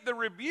never get the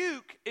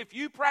rebuke if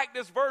you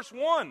practice verse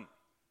 1.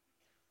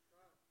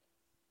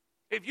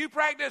 If you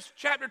practice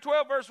chapter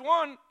 12, verse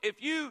 1,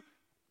 if you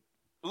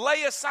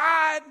lay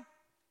aside,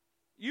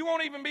 you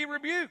won't even be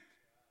rebuked.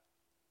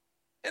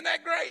 Isn't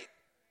that great?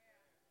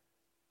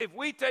 If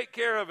we take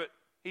care of it,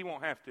 he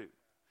won't have to.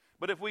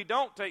 But if we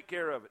don't take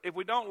care of it, if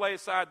we don't lay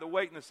aside the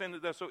weight and the sin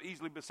that does so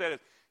easily beset us,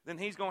 then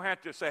he's going to have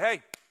to say,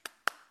 hey,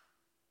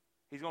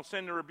 he's going to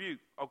send the rebuke,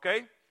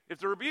 okay? If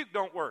the rebuke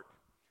don't work,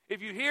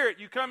 if you hear it,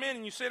 you come in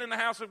and you sit in the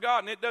house of God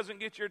and it doesn't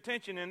get your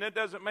attention and it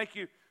doesn't make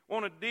you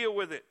want to deal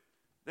with it,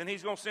 then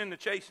he's going to send the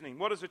chastening.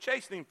 What does the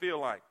chastening feel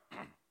like?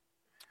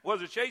 What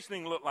does the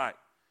chastening look like?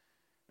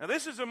 Now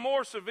this is a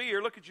more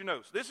severe, look at your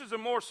notes, this is a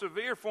more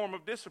severe form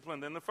of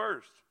discipline than the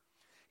first.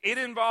 It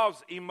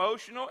involves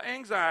emotional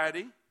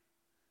anxiety.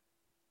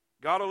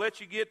 God will let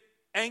you get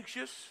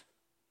anxious.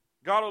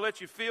 God will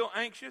let you feel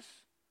anxious.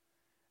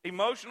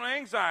 Emotional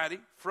anxiety,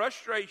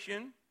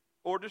 frustration,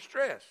 or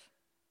distress.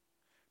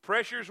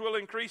 Pressures will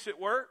increase at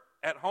work,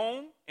 at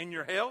home, in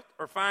your health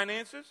or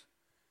finances.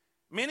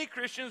 Many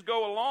Christians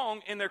go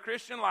along in their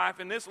Christian life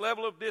in this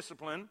level of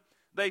discipline.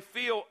 They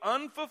feel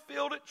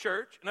unfulfilled at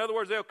church. In other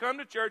words, they'll come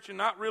to church and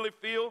not really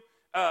feel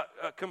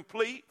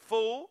complete,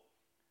 full,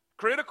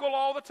 critical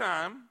all the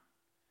time,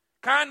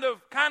 kind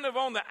of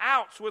on the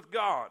outs with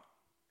God.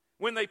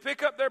 When they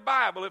pick up their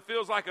Bible, it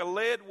feels like a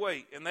lead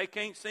weight, and they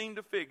can't seem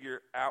to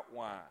figure out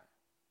why.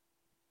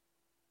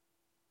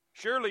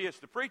 Surely it's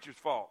the preacher's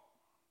fault.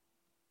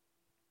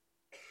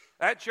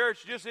 That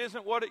church just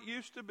isn't what it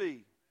used to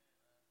be.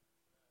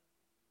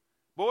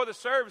 Boy, the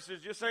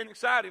services just ain't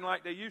exciting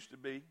like they used to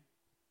be.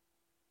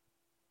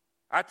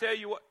 I tell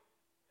you what,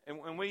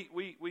 and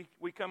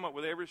we come up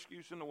with every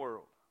excuse in the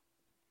world.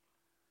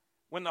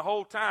 When the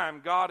whole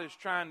time God is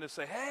trying to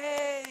say,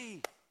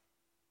 hey,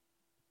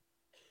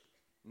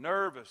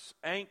 nervous,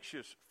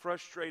 anxious,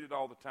 frustrated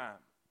all the time.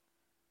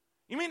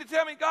 You mean to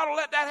tell me God will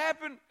let that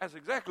happen? That's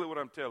exactly what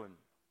I'm telling you.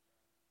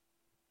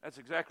 That's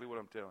exactly what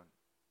I'm telling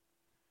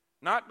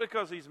you. Not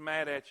because he's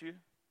mad at you,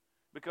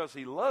 because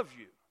he loves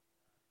you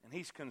and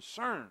he's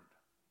concerned.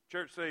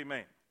 Church, say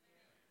amen.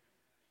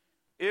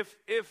 If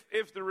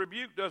the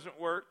rebuke doesn't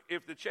work,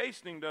 if the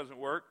chastening doesn't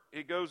work,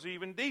 it goes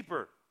even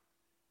deeper.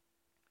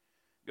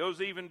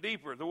 Goes even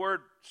deeper. The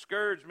word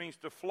scourge means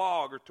to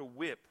flog or to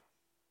whip.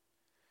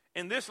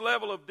 In this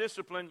level of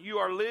discipline, you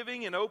are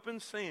living in open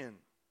sin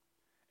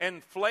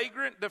and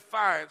flagrant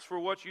defiance for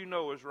what you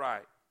know is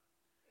right.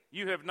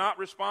 You have not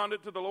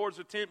responded to the Lord's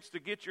attempts to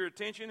get your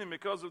attention, and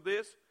because of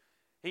this,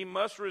 he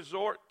must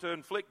resort to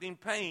inflicting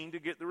pain to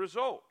get the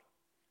result.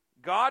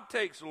 God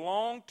takes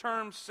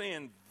long-term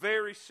sin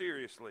very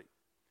seriously.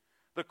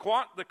 The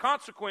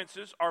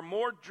consequences are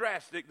more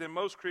drastic than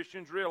most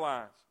Christians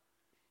realize.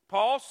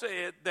 Paul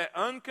said that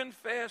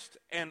unconfessed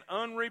and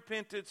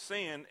unrepented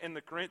sin in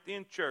the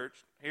Corinthian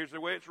church, here's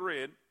the way it's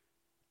read,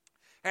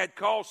 had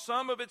caused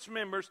some of its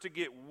members to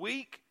get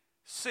weak,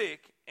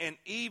 sick, and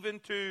even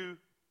to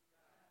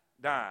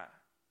die.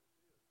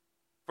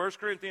 1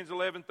 Corinthians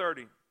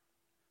 11:30,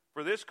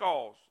 for this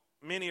cause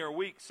many are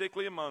weak,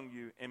 sickly among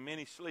you, and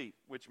many sleep,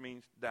 which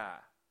means die.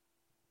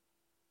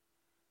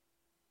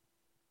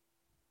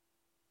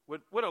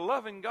 Would a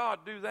loving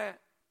God do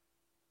that?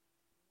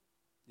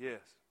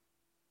 Yes.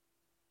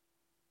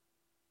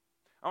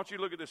 I want you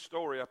to look at this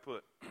story I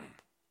put.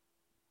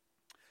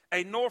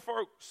 A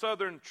Norfolk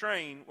Southern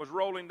train was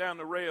rolling down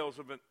the rails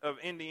of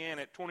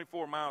Indiana at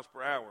 24 miles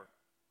per hour.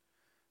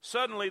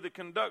 Suddenly, the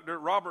conductor,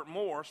 Robert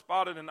Moore,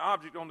 spotted an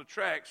object on the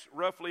tracks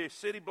roughly a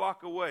city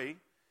block away.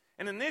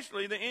 And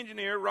initially, the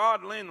engineer,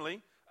 Rod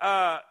Lindley,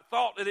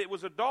 thought that it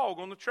was a dog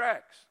on the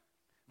tracks.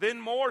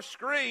 Then Moore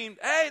screamed,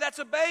 "Hey, that's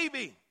a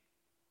baby!"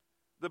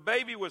 The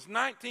baby was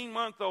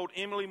 19-month-old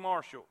Emily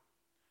Marshall,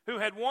 who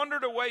had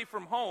wandered away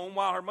from home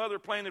while her mother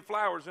planted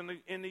flowers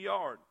in the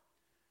yard.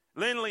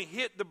 Lindley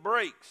hit the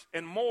brakes,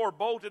 and Moore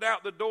bolted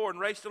out the door and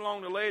raced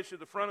along the ledge to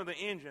the front of the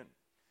engine.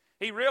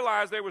 He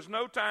realized there was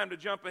no time to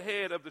jump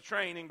ahead of the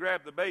train and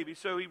grab the baby,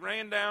 so he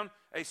ran down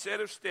a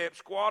set of steps,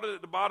 squatted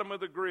at the bottom of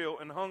the grill,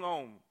 and hung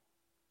on.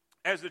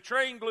 As the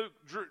train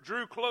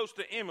drew close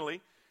to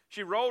Emily,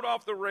 she rolled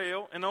off the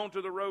rail and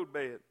onto the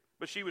roadbed,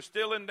 but she was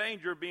still in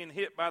danger of being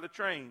hit by the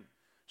train.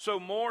 So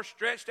Moore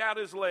stretched out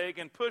his leg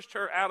and pushed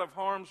her out of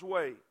harm's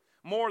way.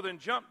 Moore then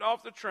jumped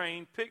off the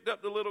train, picked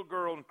up the little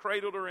girl, and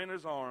cradled her in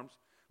his arms.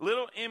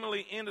 Little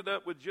Emily ended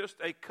up with just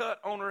a cut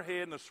on her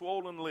head and a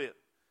swollen lip.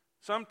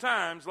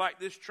 Sometimes, like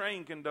this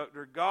train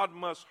conductor, God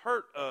must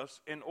hurt us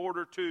in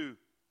order to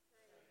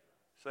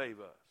save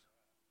us.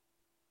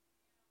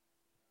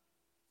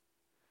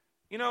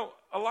 You know,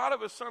 a lot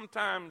of us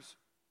sometimes,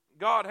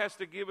 God has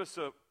to give us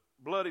a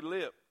bloody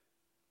lip,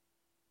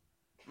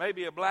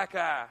 maybe a black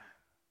eye,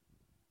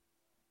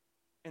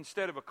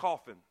 instead of a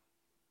coffin.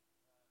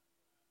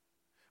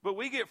 But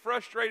we get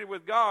frustrated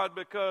with God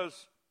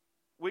because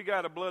we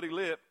got a bloody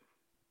lip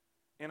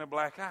and a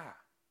black eye.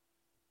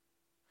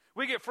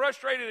 We get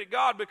frustrated at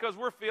God because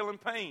we're feeling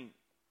pain.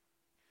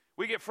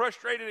 We get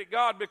frustrated at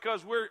God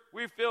because we're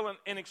feeling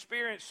and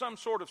experience some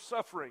sort of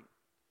suffering.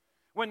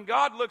 When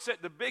God looks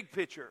at the big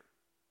picture,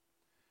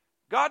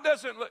 God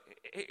doesn't look.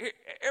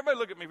 Everybody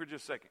look at me for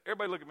just a second.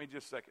 Everybody look at me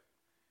just a second.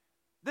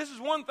 This is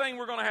one thing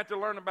we're going to have to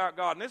learn about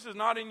God. And this is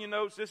not in your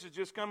notes. This is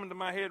just coming to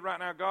my head right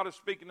now. God is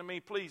speaking to me.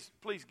 Please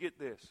get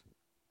this.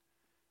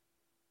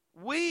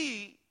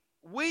 We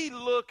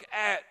look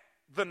at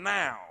the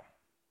now.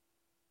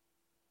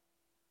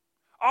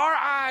 Our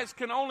eyes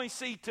can only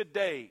see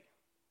today.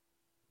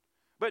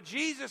 But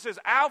Jesus is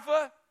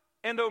Alpha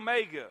and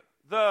Omega.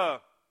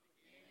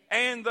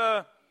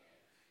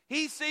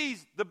 He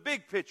sees the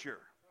big picture.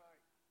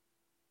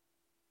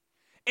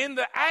 And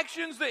the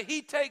actions that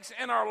he takes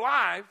in our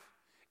life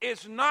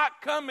is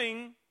not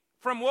coming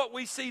from what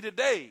we see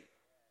today.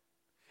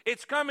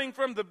 It's coming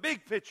from the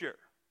big picture.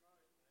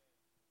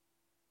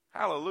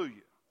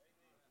 Hallelujah.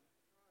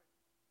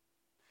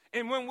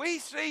 And when we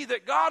see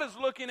that God is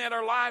looking at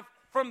our life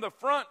from the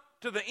front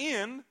to the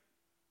end,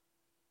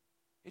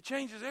 it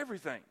changes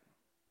everything.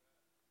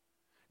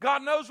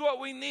 God knows what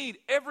we need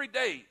every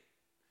day.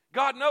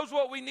 God knows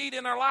what we need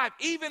in our life,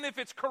 even if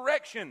it's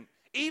correction,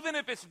 even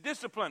if it's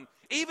discipline,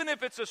 even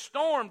if it's a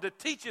storm to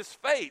teach us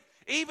faith,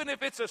 even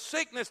if it's a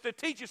sickness to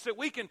teach us that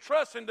we can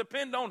trust and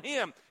depend on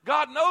Him.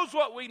 God knows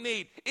what we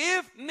need,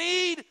 if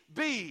need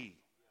be.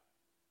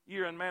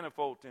 You're in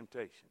manifold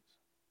temptations.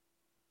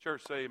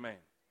 Church, say amen.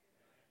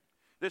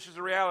 This is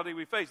the reality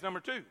we face. Number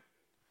two,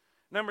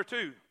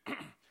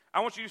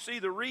 I want you to see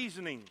the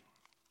reasoning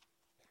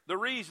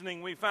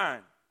we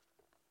find.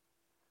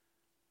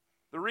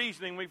 The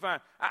reasoning we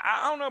find.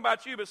 I don't know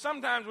about you, but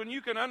sometimes when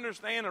you can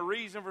understand a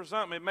reason for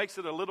something, it makes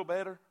it a little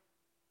better.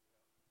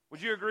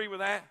 Would you agree with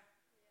that?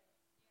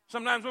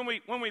 Sometimes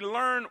when we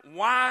learn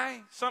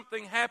why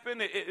something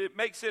happened, it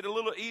makes it a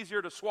little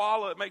easier to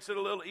swallow. It makes it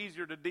a little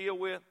easier to deal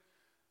with.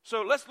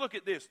 So let's look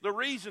at this. The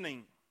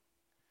reasoning.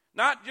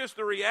 Not just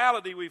the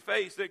reality we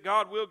face that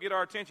God will get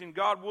our attention.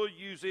 God will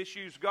use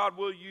issues. God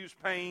will use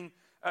pain.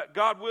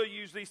 God will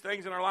use these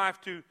things in our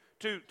life to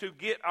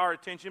get our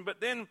attention.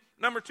 But then,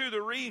 number two, the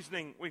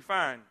reasoning we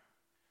find.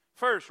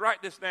 First,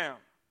 write this down.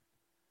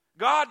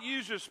 God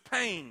uses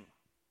pain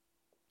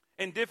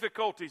and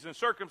difficulties and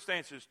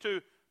circumstances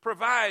to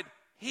provide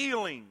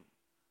healing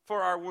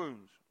for our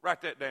wounds.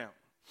 Write that down.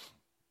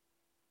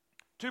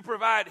 To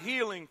provide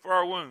healing for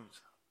our wounds.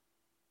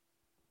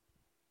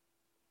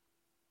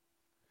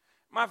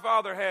 My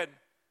father had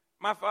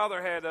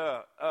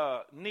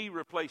knee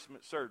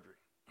replacement surgery.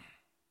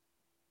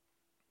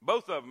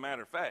 Both of them,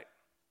 matter of fact.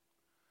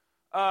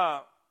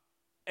 I'm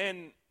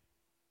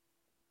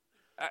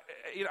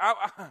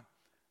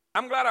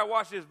glad I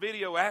watched this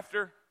video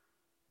after.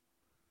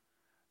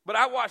 But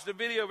I watched the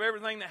video of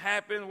everything that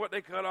happened, what they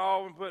cut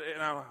off and put,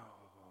 and I'm like, oh.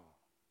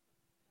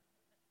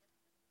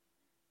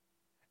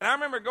 And I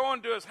remember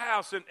going to his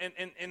house and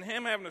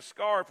him having a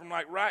scar from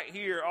like right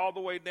here all the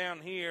way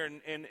down here,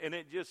 and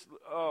it just,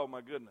 oh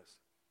my goodness.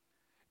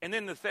 And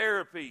then the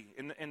therapy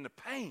and the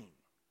pain.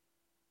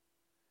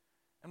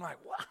 I'm like,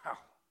 wow,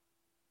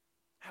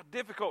 how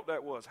difficult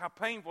that was, how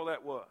painful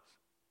that was.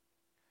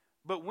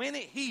 But when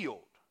it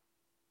healed,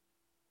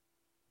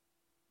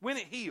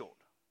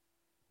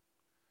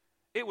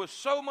 it was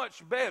so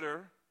much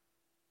better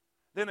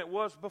than it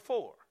was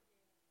before.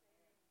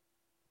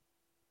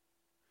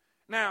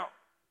 Now,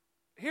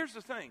 here's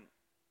the thing.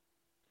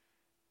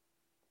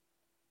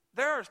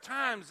 There are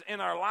times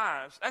in our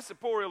lives, that's a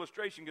poor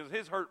illustration because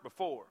his hurt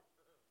before.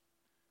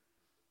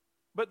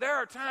 But there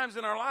are times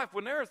in our life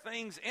when there are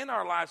things in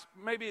our lives,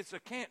 maybe it's a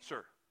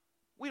cancer,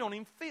 we don't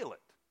even feel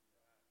it.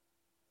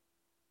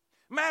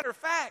 Matter of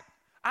fact,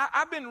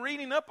 I've been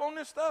reading up on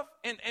this stuff,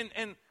 and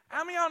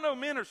how many of y'all know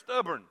men are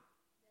stubborn?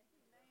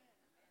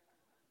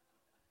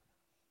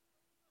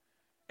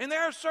 And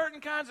there are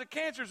certain kinds of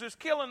cancers that's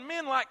killing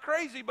men like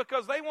crazy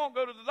because they won't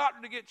go to the doctor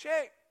to get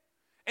checked.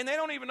 And they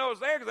don't even know it's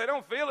there because they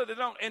don't feel it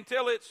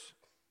until it's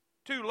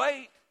too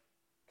late.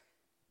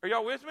 Are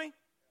y'all with me?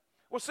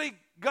 Well, see,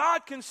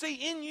 God can see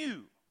in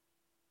you.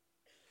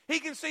 He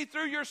can see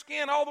through your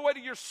skin all the way to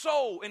your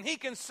soul, and He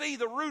can see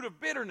the root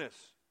of bitterness.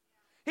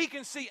 He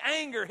can see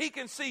anger. He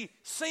can see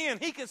sin.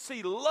 He can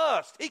see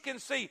lust. He can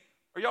see,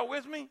 are y'all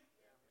with me?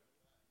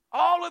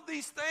 All of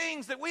these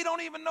things that we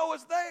don't even know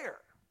is there.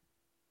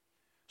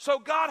 So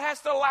God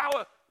has to allow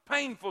a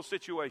painful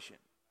situation.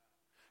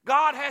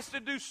 God has to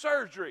do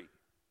surgery.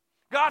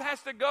 God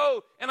has to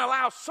go and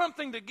allow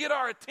something to get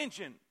our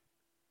attention.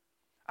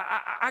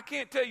 I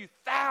can't tell you,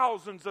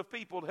 thousands of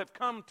people have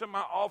come to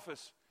my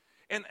office.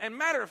 And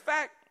matter of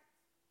fact,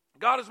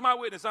 God is my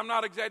witness. I'm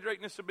not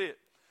exaggerating this a bit.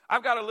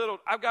 I've got a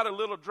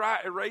little dry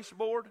erase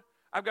board.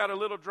 I've got a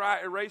little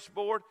dry erase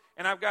board,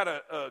 and I've got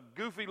a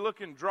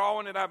goofy-looking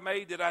drawing that I've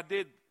made that I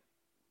did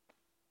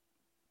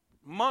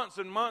months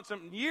and months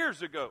and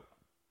years ago.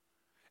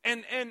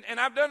 And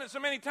I've done it so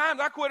many times,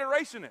 I quit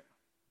erasing it.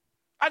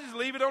 I just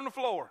leave it on the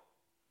floor.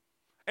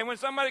 And when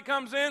somebody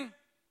comes in,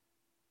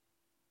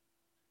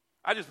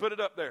 I just put it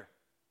up there.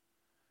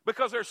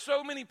 Because there's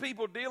so many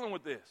people dealing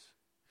with this.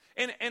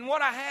 And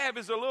what I have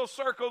is a little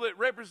circle that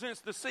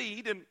represents the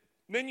seed, and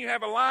then you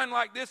have a line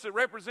like this that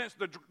represents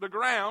the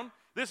ground.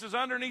 This is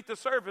underneath the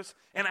surface,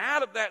 and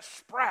out of that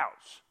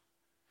sprouts.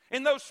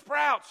 And those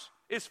sprouts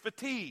is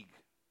fatigue.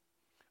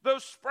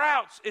 Those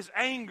sprouts is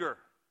anger.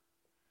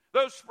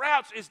 Those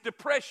sprouts is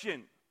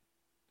depression.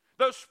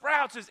 Those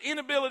sprouts is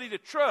inability to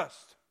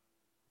trust.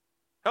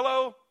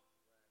 Hello?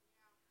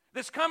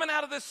 That's coming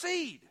out of the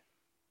seed.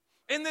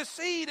 And this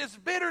seed is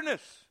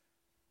bitterness.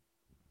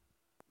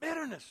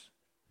 Bitterness.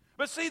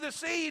 But see, the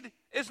seed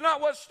is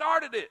not what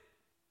started it.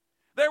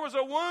 There was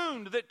a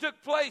wound that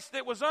took place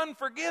that was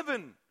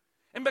unforgiven.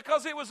 And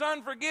because it was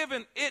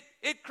unforgiven,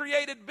 it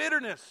created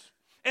bitterness.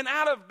 And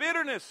out of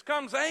bitterness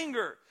comes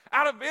anger.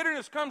 Out of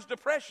bitterness comes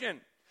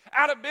depression.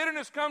 Out of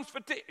bitterness comes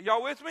fatigue.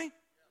 Y'all with me?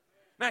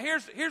 Now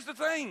here's the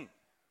thing.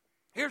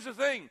 Here's the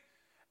thing.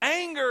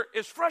 Anger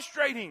is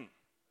frustrating.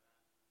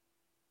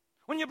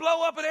 When you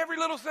blow up at every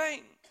little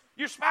thing.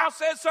 Your spouse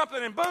says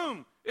something and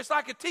boom, it's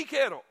like a tea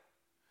kettle.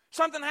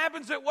 Something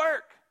happens at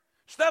work.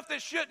 Stuff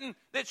that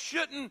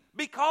shouldn't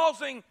be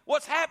causing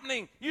what's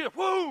happening.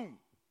 Boom.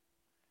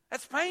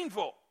 That's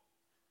painful.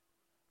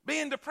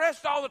 Being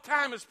depressed all the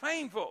time is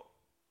painful.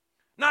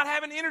 Not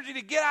having energy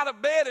to get out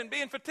of bed and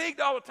being fatigued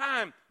all the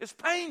time is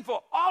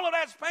painful. All of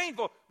that's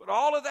painful. But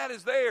all of that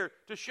is there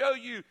to show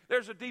you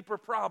there's a deeper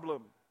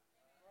problem.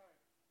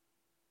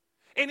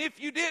 And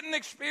if you didn't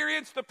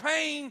experience the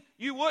pain,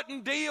 you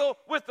wouldn't deal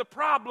with the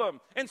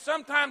problem. And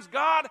sometimes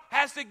God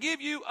has to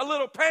give you a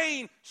little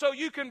pain so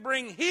you can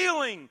bring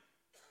healing.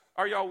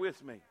 Are y'all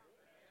with me?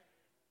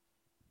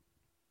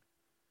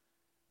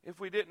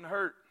 If we didn't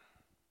hurt,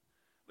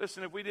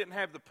 listen, if we didn't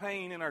have the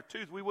pain in our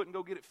tooth, we wouldn't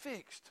go get it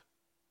fixed.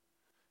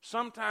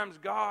 Sometimes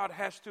God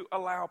has to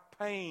allow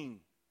pain.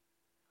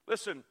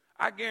 Listen,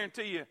 I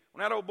guarantee you,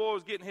 when that old boy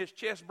was getting his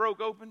chest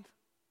broke open,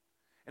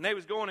 and they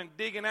was going and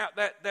digging out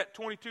that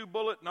 22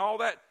 bullet and all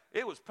that,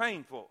 it was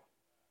painful.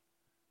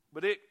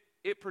 But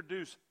it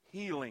produced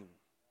healing.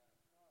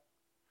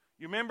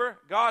 You remember?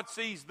 God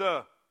sees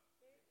the.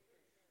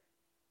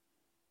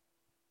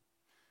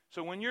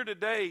 So when you're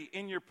today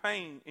in your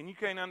pain and you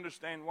can't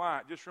understand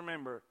why, just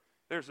remember,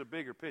 there's a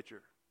bigger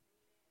picture.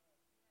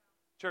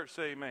 Church,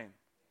 say amen.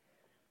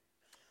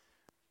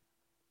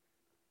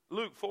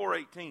 Luke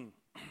 4:18.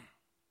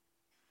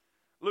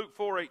 Luke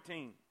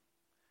 4:18.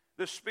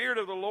 The Spirit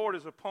of the Lord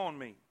is upon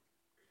me,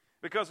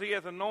 because He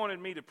hath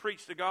anointed me to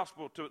preach the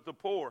gospel to the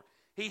poor.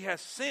 He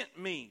has sent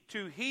me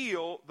to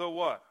heal the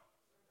what?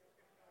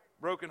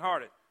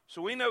 Brokenhearted.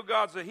 So we know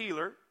God's a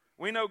healer.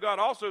 We know God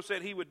also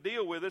said He would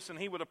deal with us and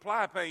He would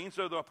apply pain.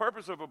 So the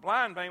purpose of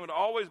applying pain would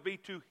always be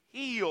to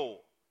heal.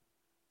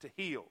 To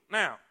heal.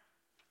 Now,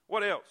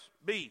 what else?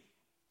 B.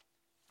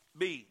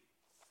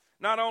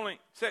 Not only,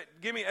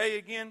 give me A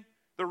again.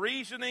 The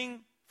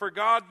reasoning for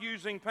God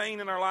using pain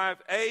in our life.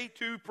 A,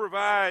 to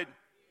provide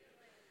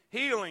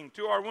healing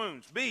to our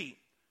wounds. B,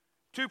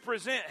 to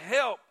present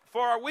help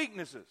for our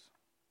weaknesses.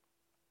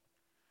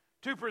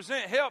 To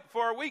present help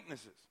for our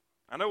weaknesses.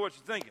 I know what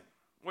you're thinking.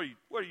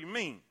 What do you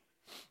mean?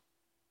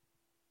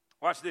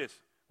 Watch this.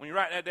 When you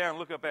write that down,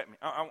 look up at me.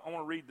 I want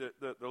to read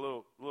the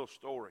little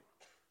story.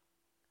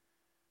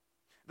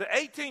 The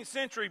 18th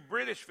century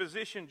British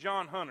physician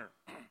John Hunter,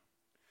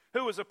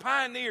 who was a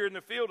pioneer in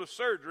the field of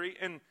surgery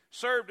and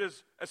served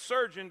as a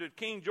surgeon to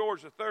King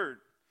George III.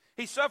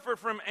 He suffered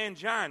from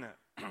angina,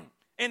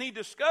 and he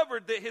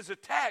discovered that his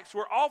attacks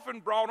were often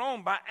brought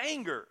on by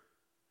anger.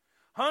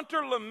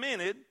 Hunter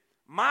lamented,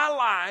 "My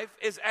life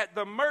is at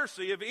the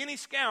mercy of any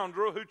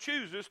scoundrel who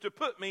chooses to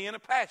put me in a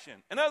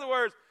passion." In other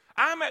words,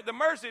 I'm at the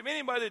mercy of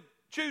anybody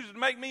that chooses to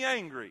make me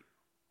angry.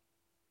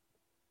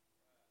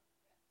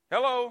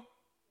 Hello?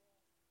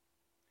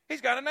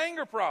 He's got an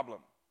anger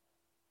problem.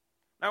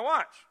 Now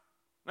watch.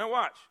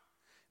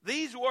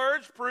 These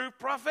words prove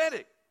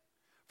prophetic.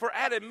 For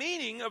at a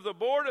meeting of the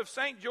board of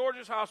St.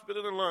 George's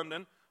Hospital in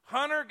London,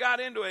 Hunter got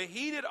into a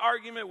heated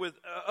argument with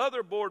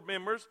other board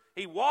members.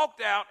 He walked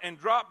out and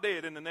dropped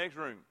dead in the next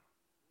room.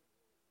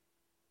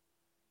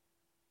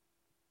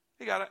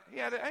 He had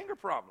an anger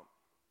problem.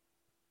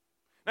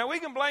 Now we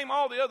can blame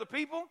all the other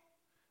people,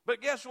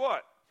 but guess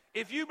what?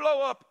 If you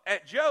blow up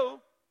at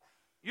Joe,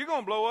 you're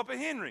going to blow up at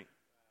Henry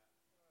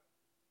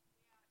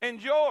and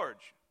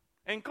George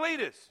and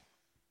Cletus.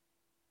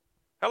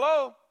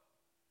 Hello?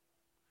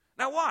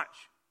 Now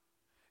watch.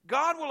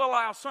 God will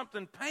allow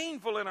something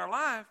painful in our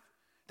life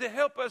to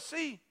help us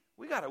see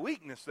we got a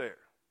weakness there.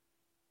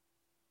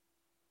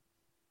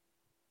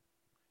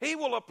 He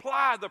will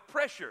apply the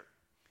pressure.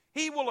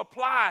 He will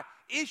apply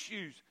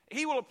issues.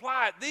 He will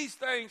apply these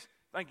things.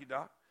 Thank you,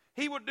 Doc.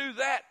 He will do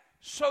that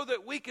so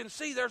that we can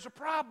see there's a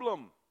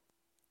problem.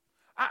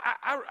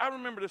 I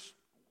remember this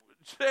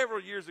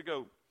several years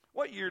ago.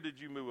 What year did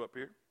you move up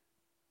here?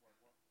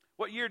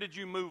 What year did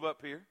you move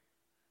up here?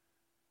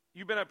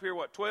 You've been up here,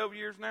 12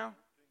 years now?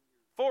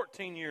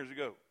 14 years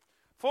ago.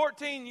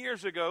 14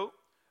 years ago,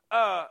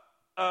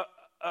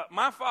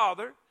 my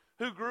father,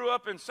 who grew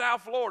up in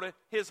South Florida,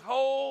 his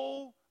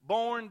whole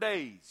born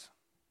days,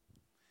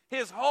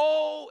 his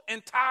whole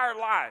entire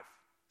life,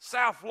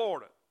 South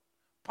Florida,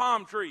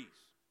 palm trees,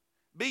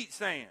 beach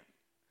sand,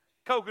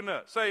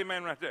 coconut. Say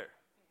amen right there.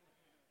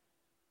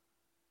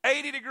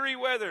 80-degree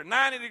weather,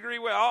 90-degree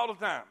weather, all the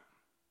time.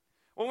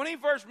 Well, when he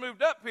first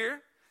moved up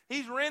here,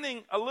 he's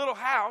renting a little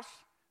house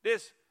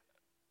that's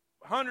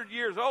 100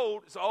 years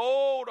old. It's an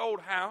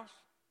old house.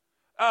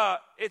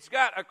 It's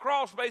got a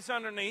crawl space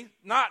underneath,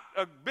 not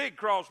a big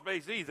crawl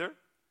space either,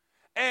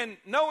 and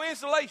no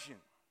insulation.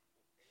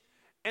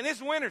 And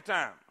it's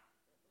wintertime.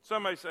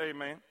 Somebody say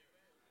amen.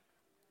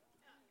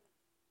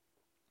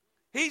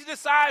 He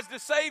decides to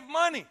save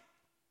money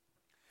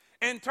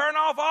and turn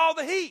off all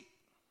the heat.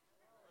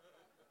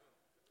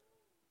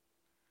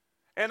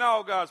 And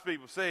all God's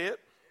people say it.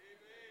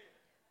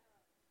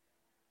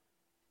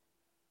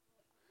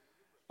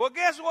 Well,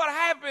 guess what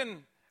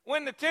happened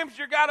when the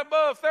temperature got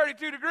above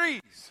 32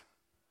 degrees?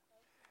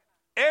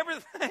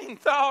 Everything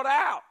thawed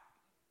out.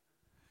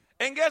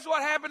 And guess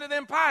what happened to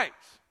them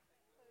pipes?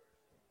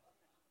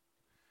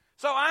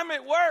 So I'm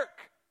at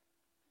work,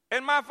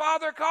 and my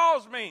father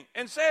calls me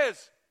and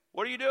says,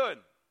 "What are you doing?"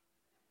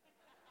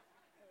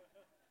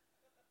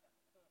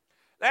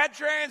 That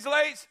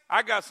translates,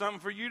 "I got something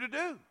for you to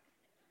do."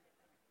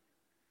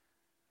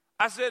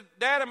 I said,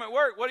 "Dad, I'm at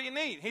work. What do you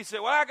need?" He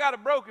said, "Well, I got a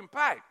broken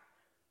pipe.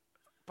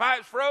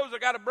 Pipe's froze. I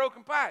got a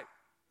broken pipe."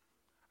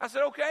 I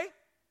said, "Okay,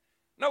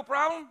 no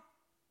problem."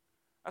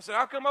 I said,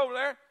 "I'll come over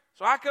there."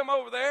 So I come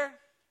over there,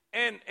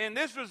 and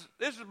this was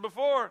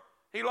before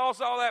he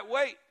lost all that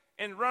weight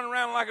and run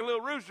around like a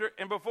little rooster,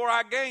 and before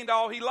I gained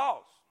all he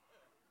lost.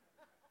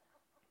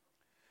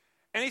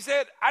 And he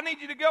said, "I need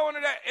you to go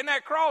in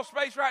that crawl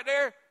space right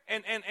there,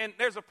 and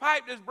there's a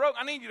pipe that's broke.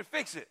 I need you to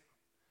fix it."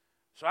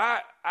 So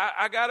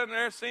I got in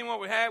there, seen what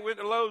we had, went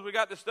to Lowe's, we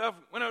got the stuff,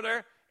 went over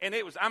there, and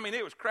it was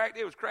cracked.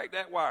 It was cracked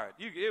that wide.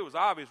 It was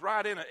obvious,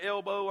 right in the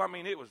elbow. I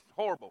mean, it was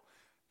horrible.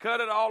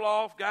 Cut it all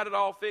off, got it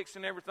all fixed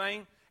and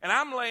everything. And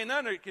I'm laying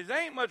under it because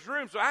there ain't much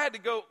room, so I had to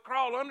go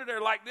crawl under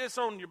there like this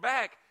on your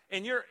back,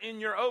 and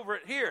you're over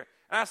it here.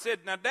 And I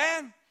said, "Now,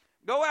 Dad,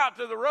 go out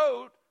to the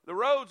road. The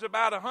road's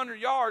about 100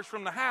 yards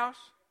from the house."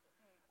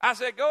 I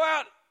said, "Go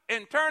out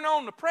and turn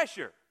on the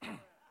pressure.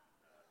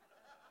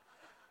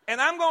 And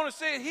I'm going to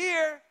sit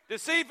here to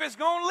see if it's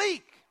going to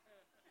leak."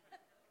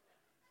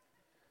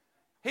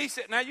 He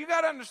said, now you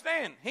got to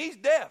understand, he's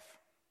deaf.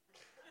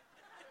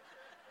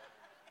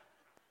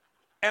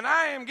 And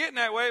I am getting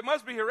that way. It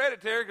must be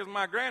hereditary because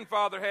my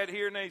grandfather had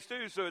hearing aids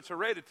too, so it's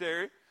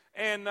hereditary.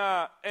 And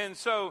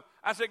so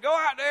I said, "Go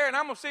out there and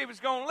I'm going to see if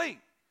it's going to leak."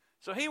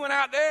 So he went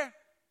out there.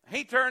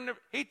 He turned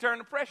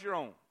the pressure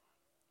on.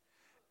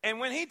 And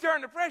when he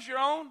turned the pressure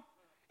on,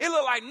 it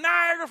looked like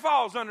Niagara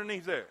Falls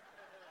underneath there.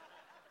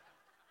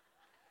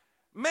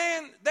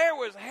 Man, there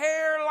was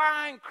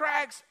hairline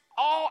cracks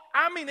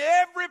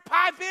every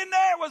pipe in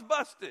there was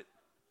busted.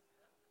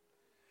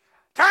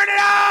 "Turn it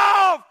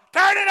off!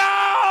 Turn it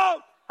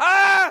off!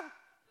 Huh?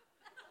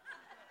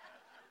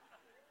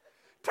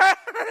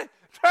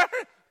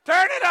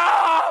 Turn it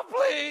off,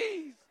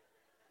 please."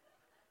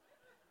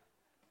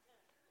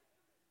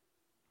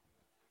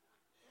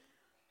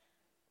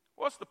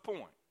 What's the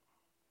point?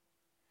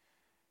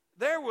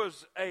 There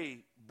was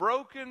a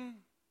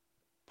broken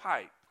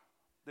pipe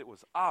that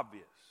was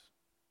obvious.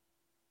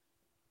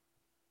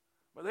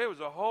 But there was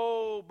a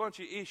whole bunch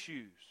of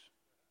issues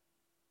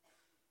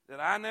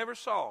that I never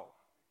saw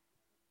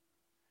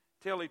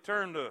till he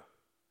turned the...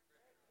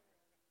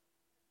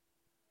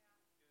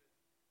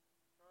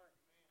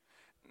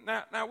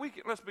 Now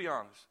let's be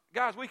honest.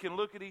 Guys, we can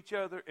look at each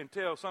other and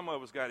tell some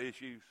of us got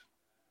issues.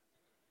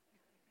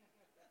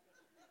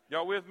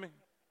 Y'all with me?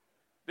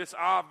 This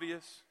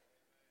obvious.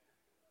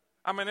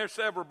 I mean, there's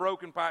several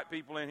broken pipe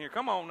people in here.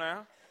 Come on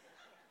now.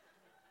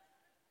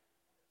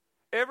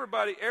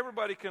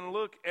 Everybody can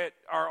look at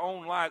our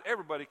own lives.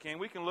 Everybody can.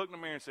 We can look in the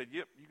mirror and say,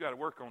 "Yep, you got to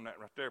work on that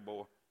right there,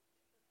 boy.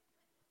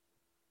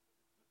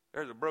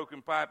 There's a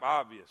broken pipe,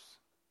 obvious."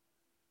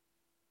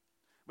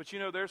 But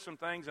there's some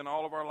things in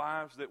all of our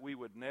lives that we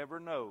would never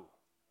know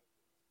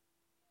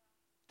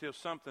till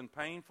something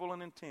painful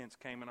and intense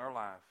came in our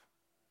life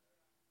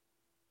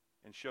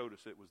and showed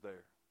us it was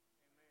there.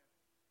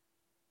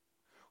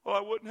 "Well,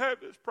 I wouldn't have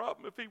this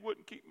problem if he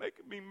wouldn't keep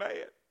making me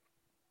mad."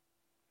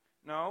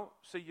 No,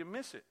 see, you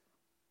miss it.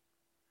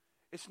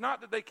 It's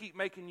not that they keep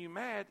making you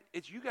mad.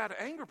 It's you got an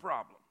anger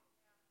problem.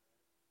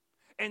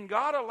 And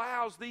God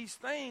allows these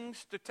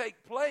things to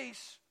take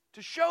place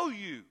to show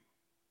you.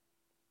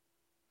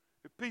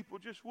 If people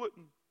just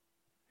wouldn't.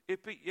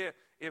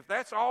 If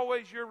that's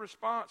always your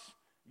response,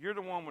 you're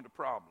the one with the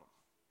problem.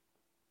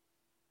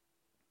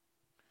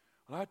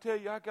 Well, I tell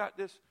you, I got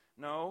this.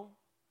 No.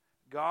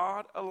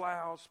 God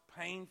allows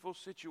painful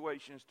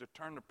situations to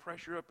turn the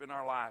pressure up in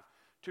our life,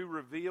 to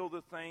reveal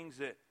the things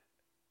that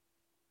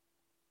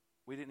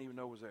we didn't even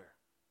know was there.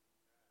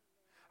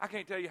 I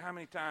can't tell you how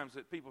many times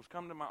that people's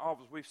come to my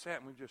office, we've sat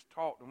and we've just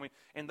talked,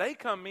 and they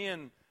come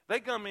in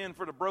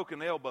for the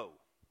broken elbow.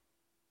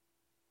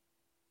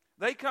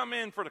 They come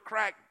in for the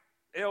cracked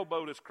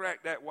elbow that's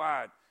cracked that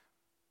wide,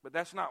 but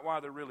that's not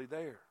why they're really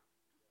there.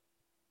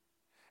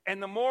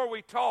 And the more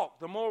we talk,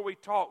 the more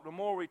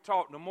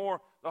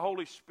the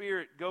Holy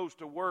Spirit goes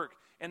to work,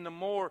 and the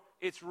more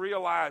it's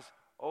realized,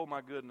 oh my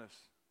goodness,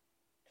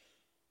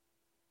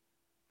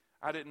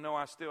 I didn't know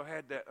I still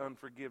had that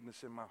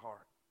unforgiveness in my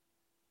heart.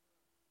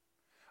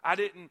 I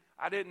didn't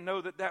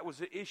know that was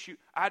the issue.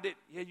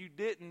 You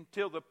didn't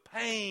till the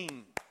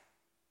pain,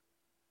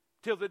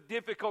 till the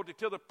difficulty,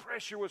 till the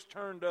pressure was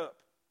turned up.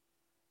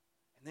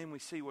 And then we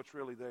see what's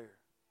really there.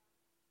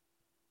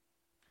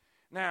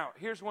 Now,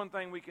 here's one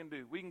thing we can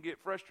do. We can get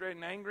frustrated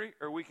and angry,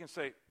 or we can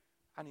say,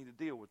 I need to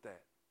deal with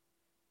that.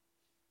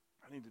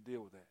 I need to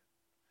deal with that.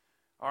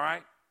 All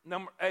right?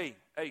 Number A.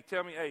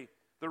 Tell me A.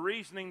 The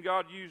reasoning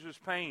God uses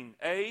pain.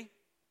 A.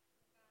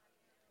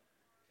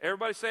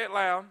 Everybody say it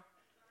loud.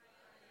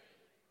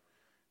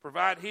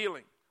 Provide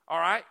healing. All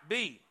right?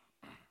 B.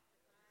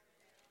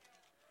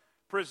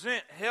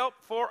 Present help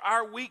for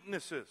our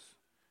weaknesses.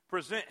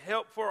 Present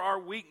help for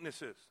our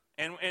weaknesses.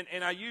 And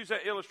I use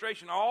that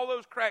illustration. All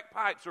those cracked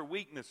pipes are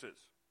weaknesses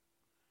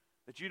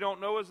that you don't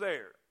know is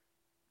there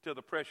till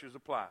the pressure's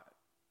applied.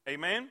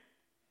 Amen?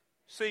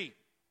 C.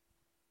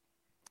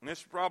 And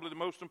this is probably the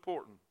most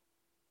important.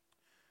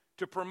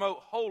 To promote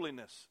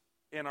holiness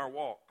in our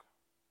walk.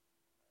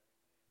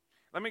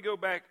 Let me go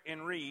back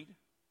and read.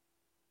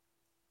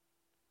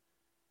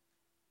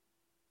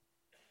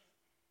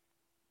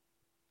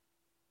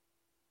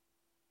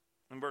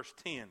 In verse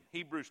 10.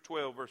 Hebrews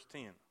 12, verse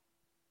 10.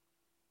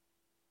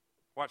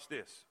 Watch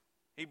this.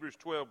 Hebrews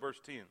 12,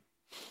 verse 10.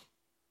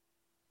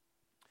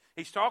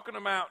 He's talking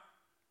about,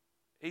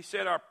 he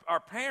said our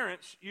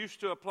parents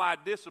used to apply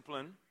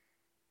discipline.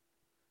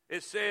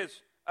 It says,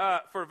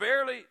 talking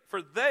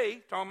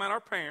about our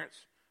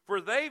parents,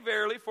 for they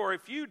verily for a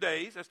few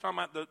days, that's talking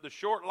about the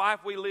short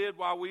life we lived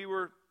while we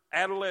were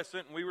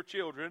adolescent and we were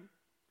children.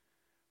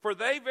 For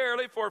they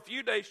verily for a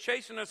few days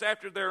chasten us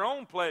after their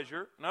own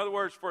pleasure. In other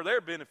words, for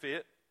their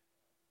benefit.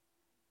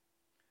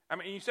 I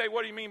mean, you say,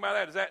 what do you mean by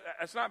that?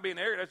 That's not being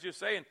arrogant. That's just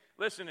saying,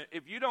 listen,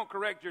 if you don't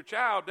correct your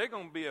child, they're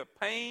going to be a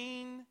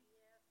pain. Yes,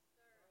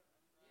 sir.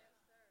 Yes,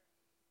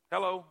 sir.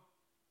 Hello? Yes,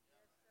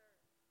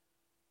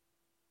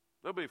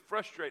 sir. They'll be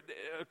frustrated.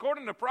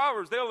 According to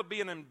Proverbs, they'll be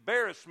an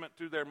embarrassment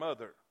to their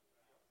mother.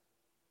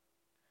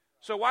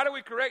 So why do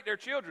we correct their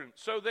children?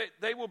 So that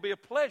they will be a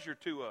pleasure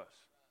to us.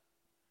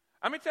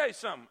 Let me tell you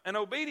something. An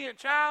obedient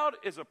child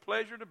is a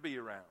pleasure to be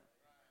around.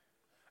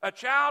 A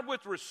child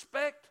with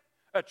respect,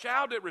 a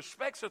child that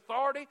respects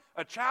authority,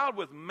 a child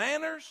with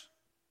manners,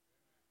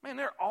 man,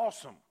 they're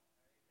awesome.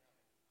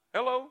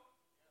 Hello?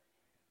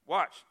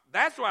 Watch.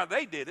 That's why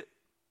they did it.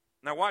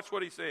 Now watch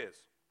what he says.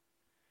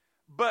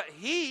 But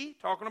he,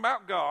 talking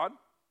about God,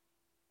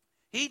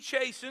 he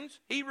chastens,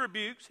 he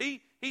rebukes,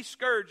 he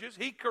scourges,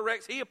 he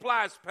corrects, he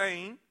applies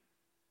pain.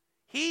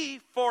 He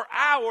for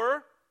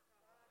our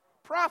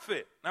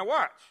profit. Now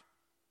watch.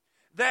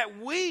 That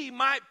we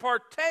might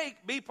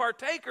be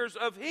partakers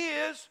of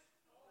his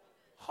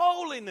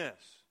holiness.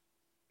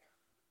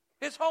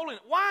 His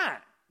holiness. Why?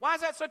 Why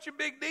is that such a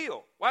big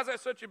deal? Why is that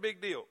such a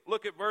big deal?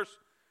 Look at verse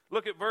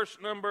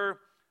number,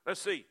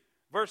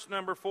 verse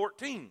number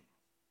 14.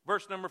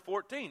 Verse number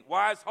 14.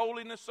 Why is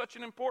holiness such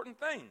an important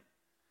thing?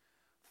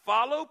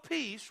 Follow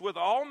peace with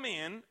all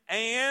men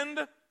and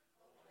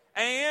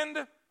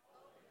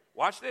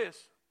watch this.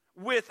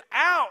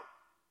 Without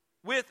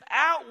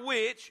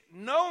which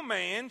no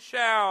man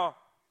shall.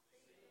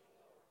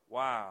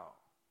 Wow.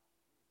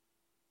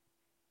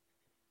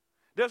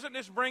 Doesn't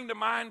this bring to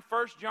mind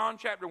 1 John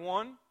chapter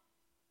 1?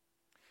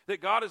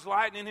 That God is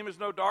light and in him is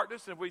no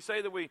darkness. And if we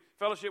say that we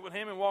fellowship with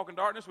him and walk in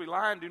darkness, we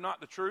lie and do not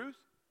the truth.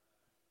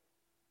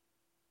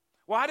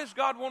 Why does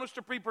God want us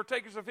to be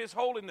partakers of his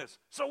holiness?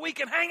 So we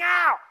can hang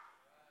out.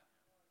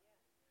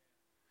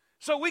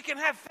 So we can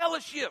have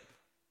fellowship.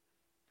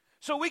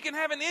 So we can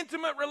have an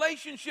intimate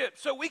relationship.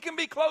 So we can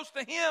be close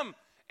to him.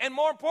 And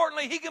more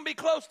importantly, he can be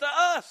close to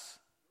us.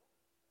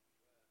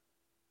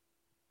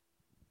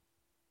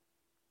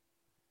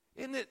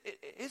 Isn't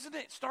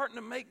it starting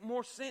to make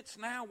more sense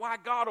now why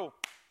God will?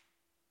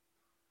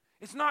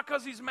 It's not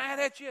because he's mad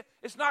at you.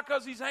 It's not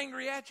because he's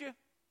angry at you.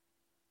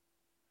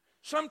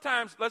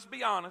 Sometimes, let's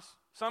be honest.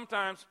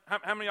 Sometimes, how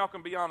many of y'all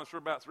can be honest for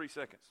about 3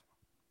 seconds?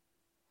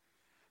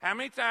 How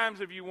many times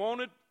have you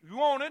wanted,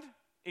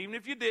 even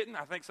if you didn't,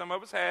 I think some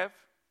of us have,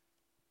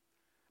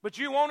 but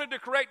you wanted to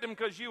correct them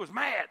because you was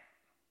mad?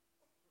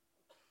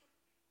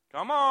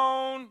 Come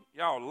on,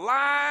 y'all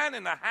lying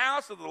in the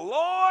house of the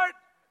Lord.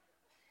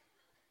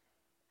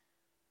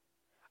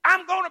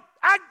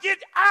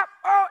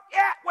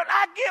 When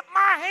I get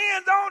my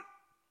hands on.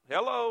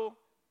 Hello.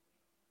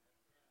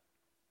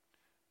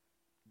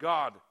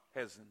 God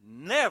has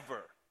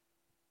never,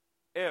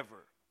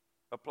 ever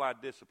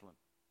applied discipline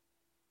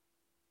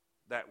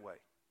that way.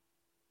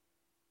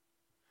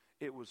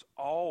 It was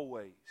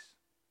always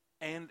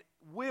and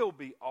will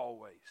be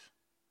always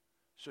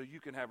so you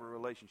can have a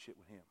relationship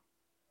with him.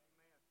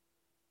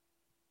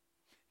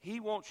 He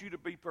wants you to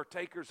be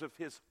partakers of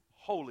his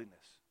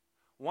holiness.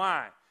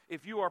 Why?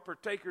 If you are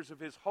partakers of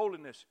his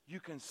holiness, you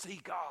can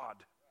see God.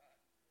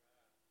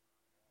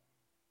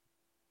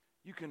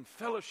 You can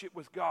fellowship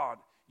with God.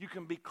 You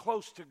can be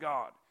close to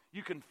God.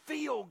 You can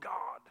feel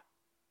God.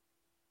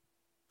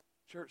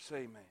 Church, say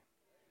amen.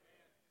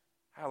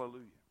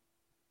 Hallelujah.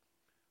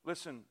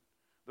 Listen,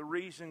 the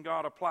reason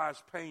God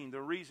applies pain,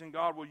 the reason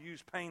God will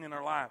use pain in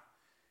our life,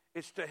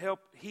 it's to help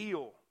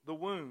heal the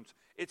wounds.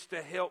 It's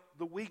to help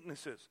the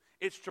weaknesses.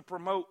 It's to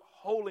promote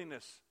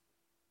holiness.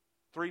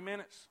 3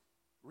 minutes?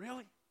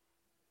 Really?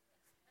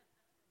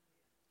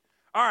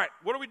 All right,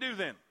 what do we do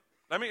then?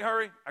 Let me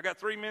hurry. I got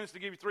 3 minutes to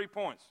give you 3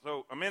 points,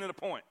 so a minute a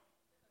point.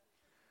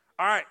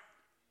 All right,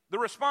 the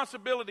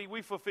responsibility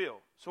we fulfill.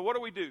 So what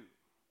do we do?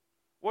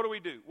 What do we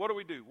do? What do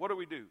we do? What do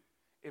we do?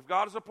 If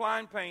God is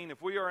applying pain,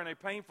 if we are in a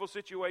painful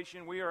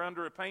situation, we are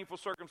under a painful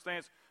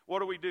circumstance, what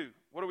do we do?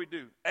 What do we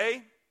do?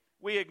 A,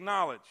 we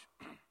acknowledge.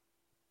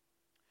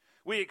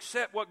 We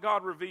accept what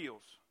God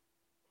reveals.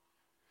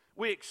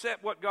 We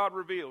accept what God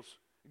reveals.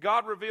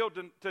 God revealed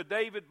to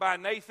David by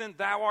Nathan,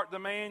 thou art the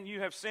man, you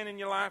have sin in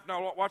your life.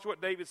 Now watch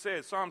what David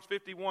says, Psalms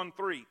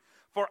 51:3.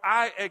 For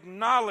I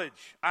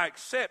acknowledge, I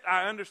accept,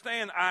 I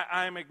understand,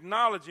 I am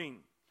acknowledging.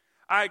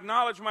 I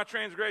acknowledge my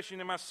transgression,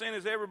 and my sin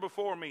is ever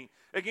before me.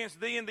 Against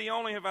thee and thee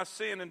only have I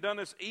sinned, and done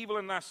this evil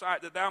in thy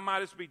sight, that thou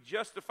mightest be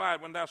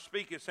justified when thou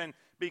speakest, and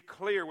be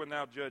clear when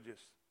thou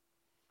judgest.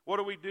 What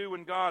do we do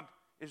when God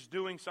is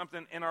doing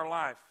something in our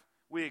life?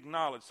 We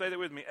acknowledge. Say that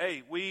with me.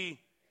 A, we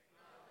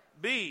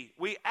B,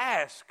 we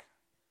ask.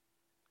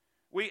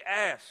 We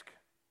ask.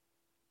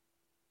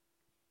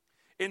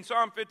 In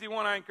Psalm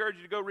 51, I encourage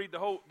you to go read the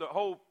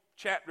whole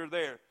chapter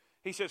there.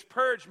 He says,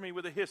 purge me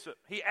with a hyssop.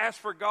 He asks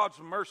for God's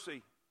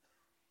mercy.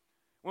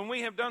 When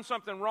we have done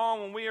something wrong,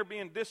 when we are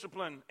being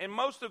disciplined, and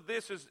most of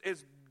this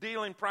is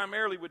dealing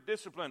primarily with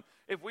discipline.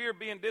 If we are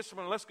being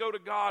disciplined, let's go to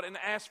God and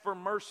ask for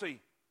mercy.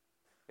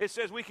 It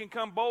says we can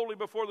come boldly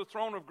before the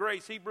throne of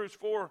grace. Hebrews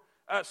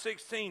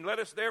 4:16. Let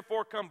us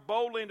therefore come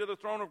boldly into the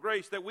throne of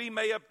grace that we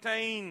may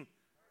obtain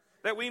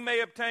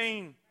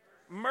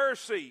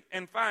mercy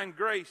and find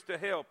grace to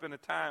help in a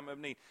time of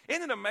need.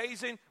 Isn't it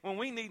amazing when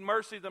we need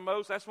mercy the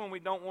most, that's when we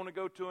don't want to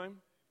go to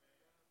him?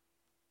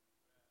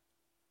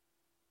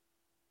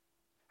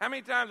 How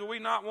many times have we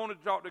not wanted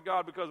to talk to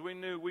God because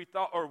we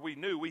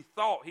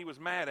thought he was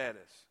mad at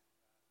us?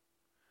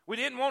 We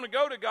didn't want to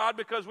go to God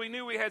because we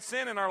knew we had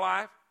sin in our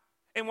life.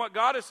 And what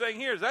God is saying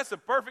here is that's the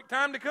perfect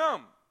time to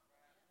come.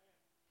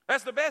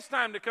 That's the best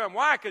time to come.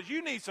 Why? Because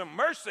you need some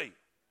mercy.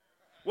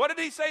 What did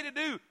he say to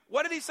do?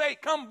 What did he say?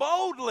 Come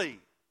boldly.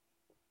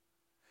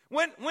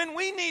 When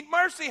we need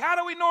mercy, how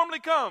do we normally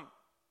come?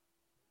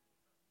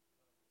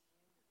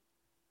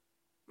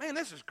 Man,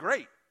 this is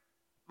great.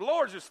 The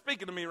Lord's just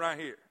speaking to me right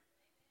here.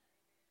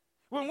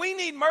 When we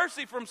need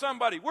mercy from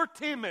somebody, we're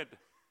timid.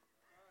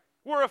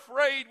 We're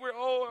afraid.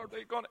 Are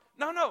they going to?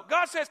 No.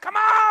 God says, come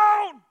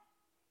on.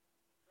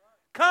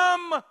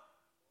 Come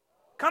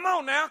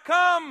on now.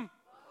 Come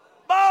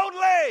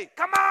boldly.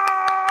 Come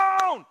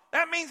on.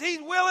 That means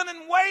he's willing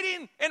and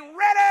waiting and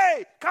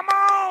ready. Come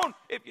on.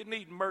 If you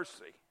need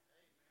mercy.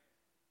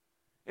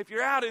 If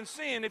you're out in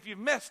sin, if you've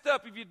messed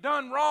up, if you've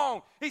done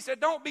wrong, he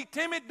said, don't be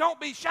timid. Don't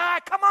be shy.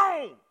 Come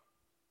on.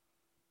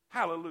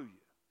 Hallelujah.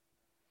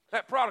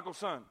 That prodigal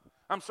son,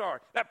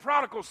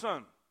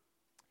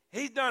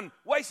 he done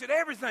wasted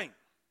everything.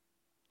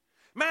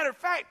 Matter of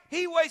fact,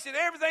 he wasted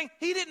everything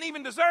he didn't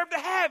even deserve to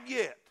have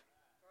yet.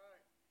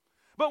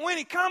 But when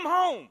he come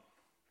home,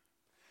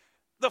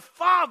 the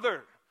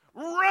father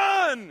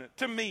run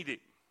to meet him.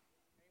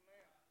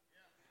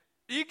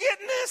 You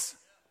getting this?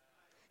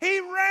 He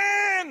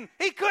ran.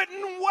 He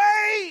couldn't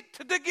wait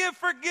to give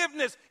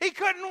forgiveness. He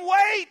couldn't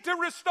wait to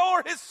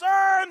restore his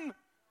son.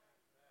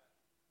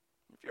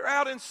 If you're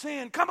out in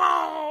sin, come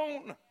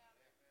on.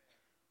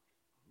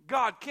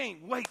 God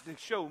can't wait to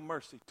show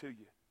mercy to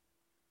you.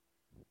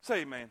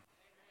 Say amen.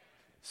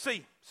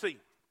 C.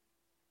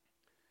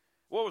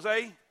 What was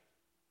A?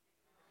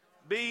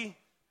 B.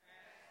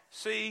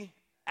 C.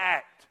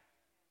 Act.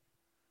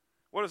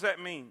 What does that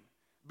mean?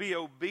 Be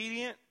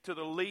obedient to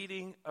the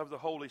leading of the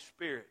Holy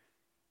Spirit.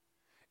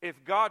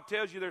 If God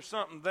tells you there's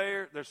something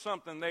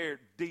there,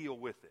 deal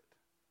with it.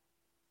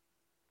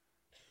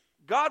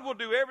 God will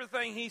do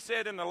everything he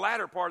said in the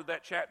latter part of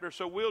that chapter,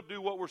 so we'll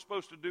do what we're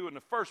supposed to do in the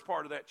first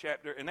part of that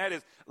chapter, and that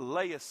is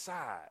lay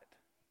aside.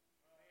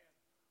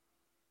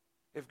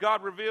 If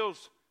God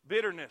reveals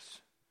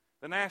bitterness,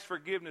 then ask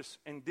forgiveness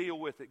and deal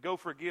with it. Go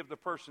forgive the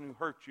person who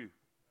hurt you.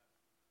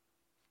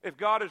 If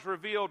God has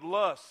revealed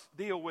lust,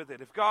 deal with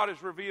it. If God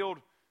has revealed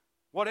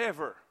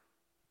whatever,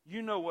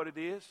 you know what it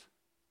is,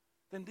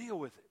 then deal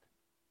with it.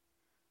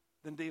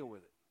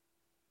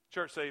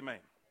 Church, say amen.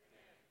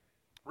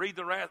 Read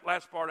the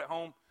last part at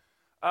home.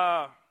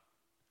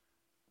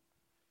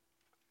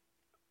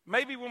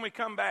 maybe when we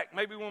come back,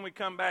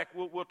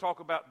 we'll talk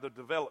about the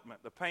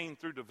development, the pain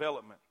through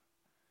development.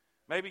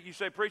 Maybe you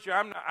say, preacher,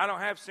 I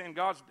don't have sin.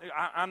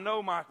 I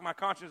know my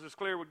conscience is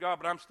clear with God,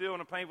 but I'm still in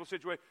a painful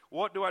situation.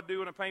 What do I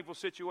do in a painful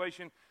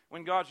situation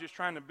when God's just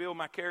trying to build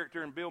my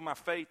character and build my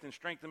faith and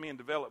strengthen me and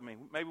develop me?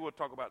 Maybe we'll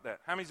talk about that.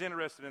 How many's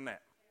interested in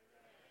that?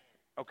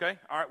 Okay?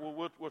 All right,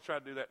 well, we'll try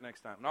to do that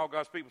next time. And all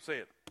God's people say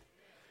it.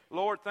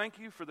 Lord, thank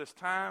you for this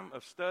time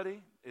of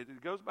study.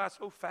 It goes by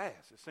so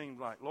fast, it seems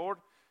like. Lord,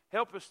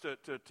 help us to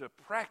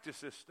practice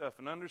this stuff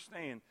and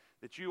understand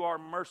that you are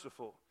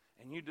merciful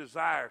and you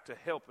desire to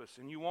help us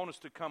and you want us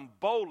to come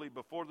boldly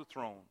before the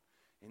throne.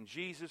 In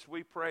Jesus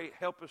we pray,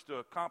 help us to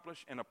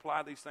accomplish and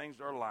apply these things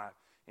to our life.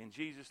 In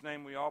Jesus'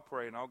 name we all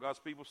pray, and all God's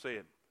people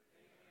said.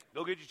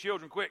 Go get your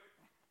children quick.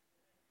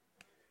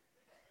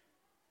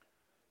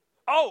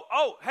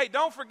 Oh, hey,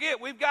 don't forget,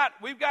 we've got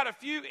a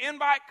few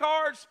invite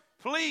cards.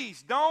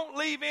 Please don't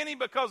leave any,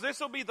 because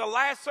this will be the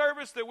last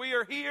service that we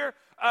are here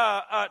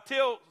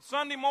till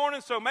Sunday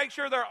morning, so make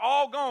sure they're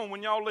all gone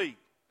when y'all leave.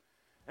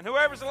 And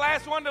whoever's the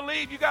last one to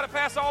leave, you got to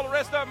pass all the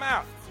rest of them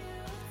out.